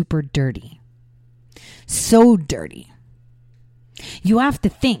 Super dirty. So dirty. You have to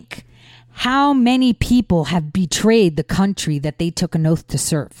think, how many people have betrayed the country that they took an oath to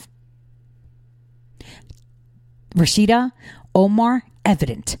serve? Rashida, Omar,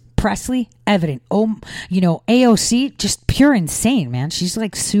 evident. Presley, evident. AOC, just pure insane, man. She's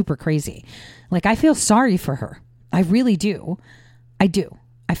like super crazy. Like, I feel sorry for her. I really do. I do.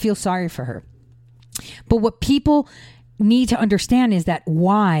 I feel sorry for her. But what people need to understand is that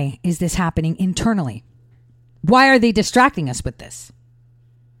why is this happening internally? Why are they distracting us with this?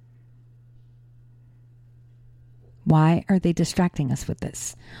 Why are they distracting us with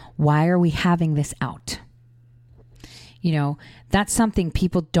this? Why are we having this out? You know, that's something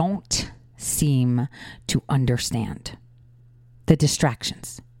people don't seem to understand. The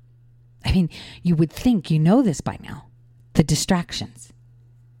distractions. I mean, you would think you know this by now. The distractions.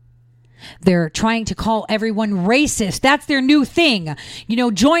 They're trying to call everyone racist. That's their new thing. You know,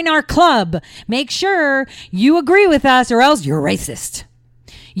 join our club. Make sure you agree with us or else you're racist.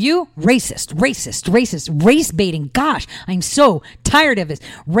 You racist. Race baiting. Gosh, I'm so tired of this.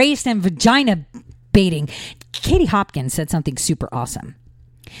 Race and vagina baiting. Katie Hopkins said something super awesome.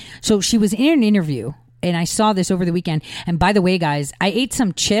 So she was in an interview, and I saw this over the weekend. And by the way, guys, I ate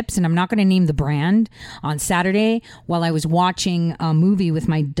some chips, and I'm not going to name the brand, on Saturday while I was watching a movie with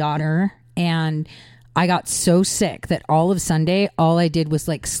my daughter. And I got so sick that all of Sunday, all I did was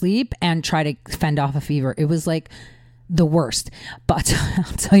like sleep and try to fend off a fever. It was like the worst. But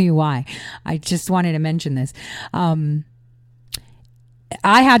I'll tell you why. I just wanted to mention this.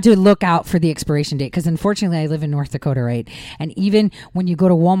 I had to look out for the expiration date because unfortunately I live in North Dakota, right? And even when you go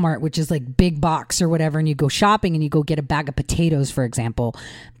to Walmart, which is like big box or whatever, and you go shopping and you go get a bag of potatoes, for example,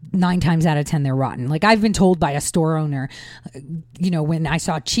 9 times out of 10, they're rotten. Like, I've been told by a store owner, you know, when I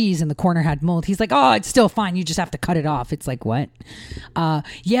saw cheese in the corner had mold, he's like, oh, it's still fine. You just have to cut it off. It's like, what?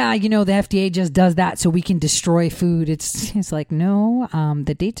 Yeah, you know, the FDA just does that so we can destroy food. It's like, no,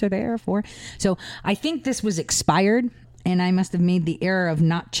 the dates are there for. So I think this was expired. And I must have made the error of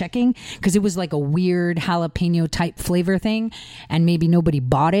not checking because it was like a weird jalapeno type flavor thing. And maybe nobody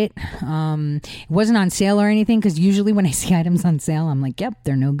bought it. It wasn't on sale or anything because usually when I see items on sale, I'm like, yep,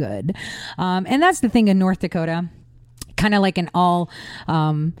 they're no good. And that's the thing in North Dakota. Kind of like in all,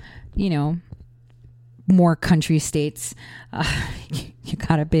 you know, more country states, you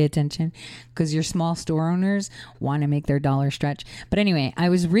gotta pay attention because your small store owners want to make their dollar stretch. But anyway, I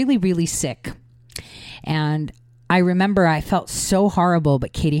was really, really sick. And I remember I felt so horrible,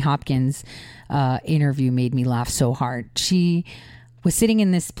 but Katie Hopkins' interview made me laugh so hard. She was sitting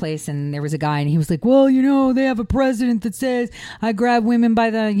in this place and there was a guy and he was like, well, you know, they have a president that says I grab women by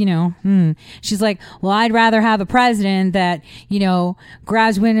the, you know, She's like, well, I'd rather have a president that, you know,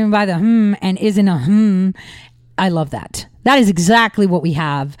 grabs women by the and isn't a I love that. That is exactly what we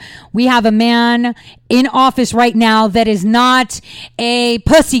have. We have a man in office right now that is not a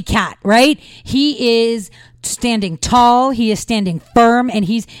pussycat, right? He is standing tall, he is standing firm, and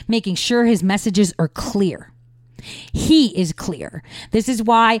he's making sure his messages are clear. He is clear. This is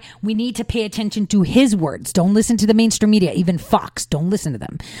why we need to pay attention to his words. Don't listen to the mainstream media, even Fox. Don't listen to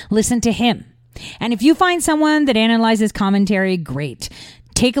them. Listen to him. And if you find someone that analyzes commentary, great.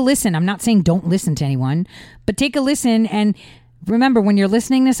 Take a listen. I'm not saying don't listen to anyone, but take a listen and remember, when you're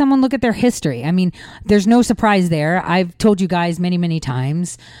listening to someone, look at their history. I mean, there's no surprise there. I've told you guys many, many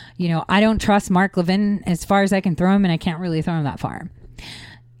times, you know, I don't trust Mark Levin as far as I can throw him, and I can't really throw him that far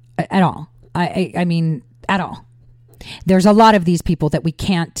at all. I mean, at all. There's a lot of these people that we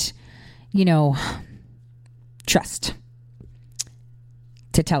can't, you know, trust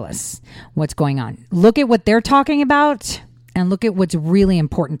to tell us what's going on. Look at what they're talking about and look at what's really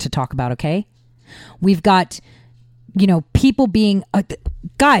important to talk about, okay? We've got, you know, people being,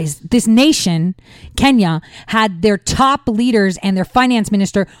 guys, this nation, Kenya, had their top leaders and their finance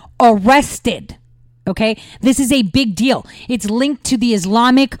minister arrested. Okay. This is a big deal. It's linked to the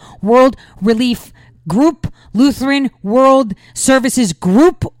Islamic World Relief Group, Lutheran World Services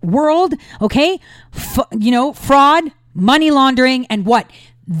Group World. Okay. You know, fraud, money laundering, and what?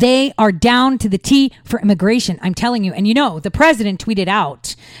 They are down to the T for immigration. I'm telling you. And you know, the president tweeted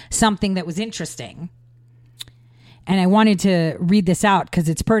out something that was interesting. And I wanted to read this out because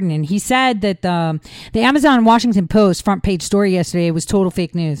it's pertinent. He said that the Amazon Washington Post front page story yesterday was total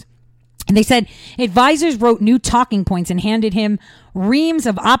fake news. And they said advisors wrote new talking points and handed him reams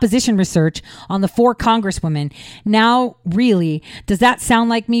of opposition research on the 4 congresswomen. Now, really, does that sound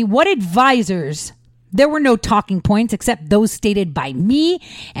like me? What advisors There were no talking points except those stated by me,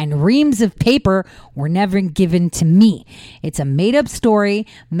 and reams of paper were never given to me. It's a made-up story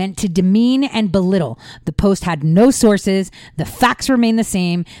meant to demean and belittle. The Post had no sources. The facts remain the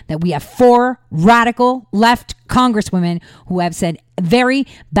same, that we have 4 radical left congresswomen who have said very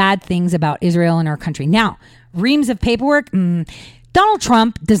bad things about Israel and our country. Now, reams of paperwork? Donald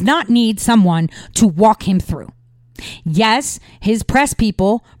Trump does not need someone to walk him through. Yes, his press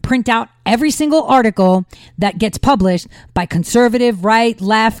people print out every single article that gets published by conservative, right,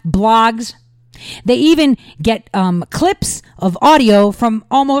 left blogs. They even get clips of audio from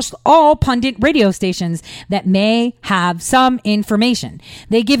almost all pundit radio stations that may have some information.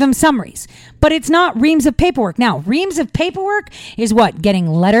 They give him summaries, but it's not reams of paperwork. Now, reams of paperwork is what? Getting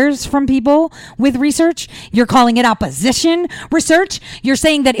letters from people with research? You're calling it opposition research? You're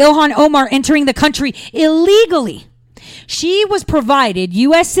saying that Ilhan Omar entering the country illegally, she was provided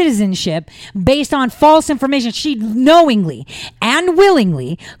U.S. citizenship based on false information. She knowingly and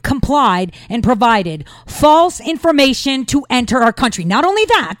willingly complied and provided false information to enter our country. Not only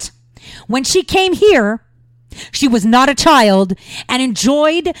that, when she came here, she was not a child and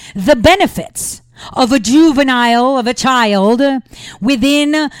enjoyed the benefits of a juvenile, of a child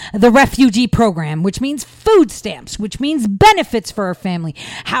within the refugee program, which means food stamps, which means benefits for her family,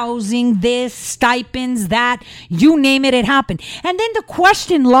 housing, this, stipends, that, you name it, it happened. And then the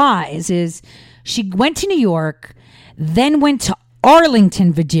question lies is she went to New York, then went to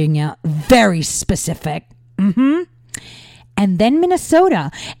Arlington, Virginia, very specific, and then Minnesota.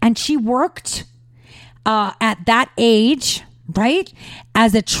 And she worked at that age, right,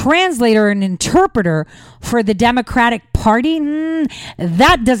 as a translator and interpreter for the Democratic Party.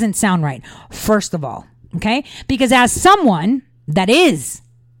 That doesn't sound right, first of all, okay? Because as someone that is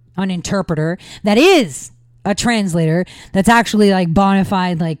an interpreter, that is a translator, that's actually like bona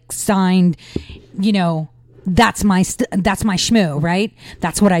fide, like signed, you know, that's my schmoo, right?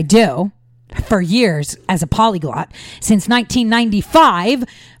 That's what I do for years as a polyglot since 1995.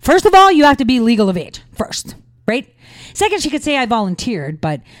 First of all, you have to be legal of age first, right? Second, she could say I volunteered,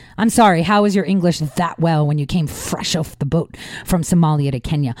 but I'm sorry, how is your English that well when you came fresh off the boat from Somalia to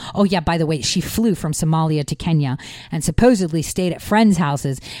Kenya? Oh yeah, by the way, she flew from Somalia to Kenya and supposedly stayed at friends'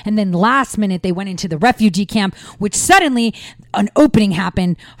 houses. And then last minute, they went into the refugee camp, which suddenly an opening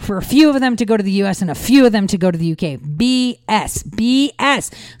happened for a few of them to go to the U.S. and a few of them to go to the UK.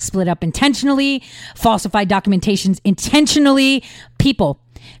 BS. Split up intentionally, falsified documentations intentionally. People,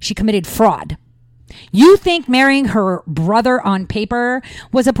 she committed fraud. You think marrying her brother on paper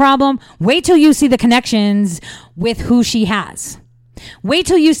was a problem? Wait till you see the connections with who she has. Wait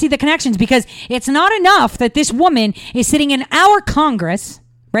till you see the connections, because it's not enough that this woman is sitting in our Congress,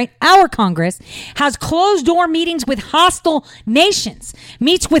 right? Our Congress has closed door meetings with hostile nations,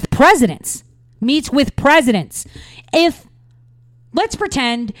 meets with presidents. If, let's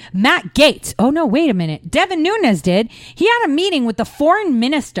pretend Matt Gaetz, oh no, wait a minute, Devin Nunes did. He had a meeting with the foreign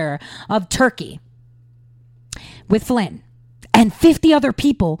minister of Turkey, with Flynn and 50 other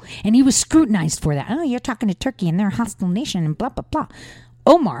people, and he was scrutinized for that. Oh, you're talking to Turkey and they're a hostile nation and blah, blah, blah.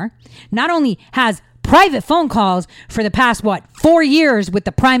 Omar not only has private phone calls for the past, 4 years with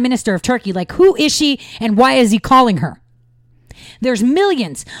the prime minister of Turkey. Like, who is she and why is he calling her? There's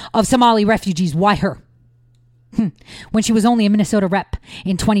millions of Somali refugees. Why her? When she was only a Minnesota rep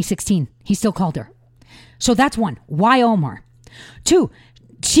in 2016, he still called her. So that's one. Why Omar? 2,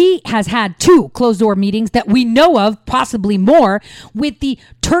 she has had 2 closed-door meetings that we know of, possibly more, with the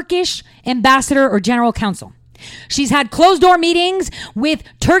Turkish ambassador or general counsel. She's had closed-door meetings with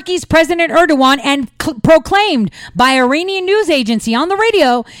Turkey's President Erdogan and proclaimed by Iranian news agency on the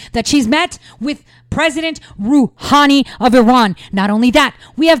radio that she's met with President Rouhani of Iran. Not only that,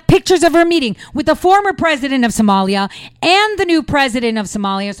 we have pictures of her meeting with the former president of Somalia and the new president of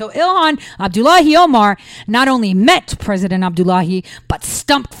Somalia. So Ilhan Abdullahi Omar not only met President Abdullahi, but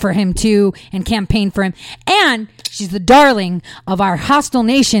stumped for him too and campaigned for him. And she's the darling of our hostile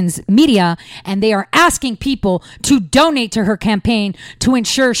nations media, and they are asking people to donate to her campaign to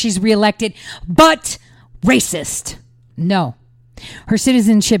ensure she's reelected. But racist. No. Her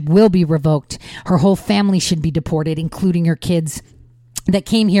citizenship will be revoked. Her whole family should be deported, including her kids that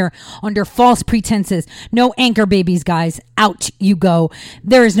came here under false pretenses. No anchor babies, guys. Out you go.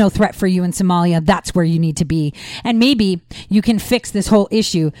 There is no threat for you in Somalia. That's where you need to be. And maybe you can fix this whole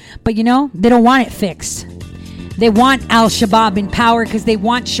issue. But you know, they don't want it fixed. They want Al-Shabaab in power because they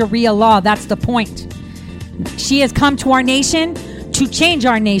want Sharia law. That's the point. She has come to our nation to change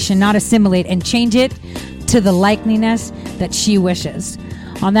our nation, not assimilate, and change it to the likeliness that she wishes.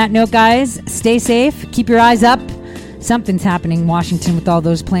 On that note, guys, stay safe. Keep your eyes up. something's happening in Washington with all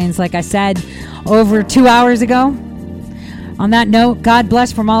those planes, like I said over 2 hours ago. On that note, God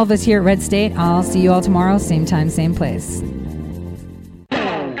bless from all of us here at Red State. I'll see you all tomorrow, same time, same place.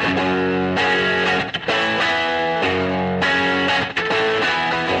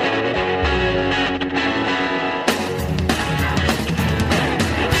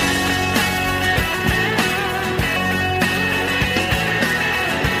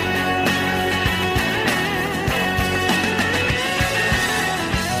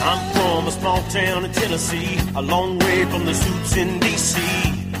 Town in Tennessee, a long way from the suits in D.C.,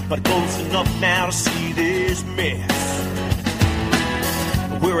 but close enough now to see this mess.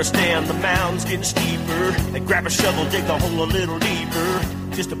 Where I stand, the mountain's getting steeper. They grab a shovel, dig the hole a little deeper,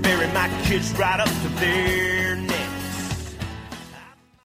 just to bury my kids right up to their necks.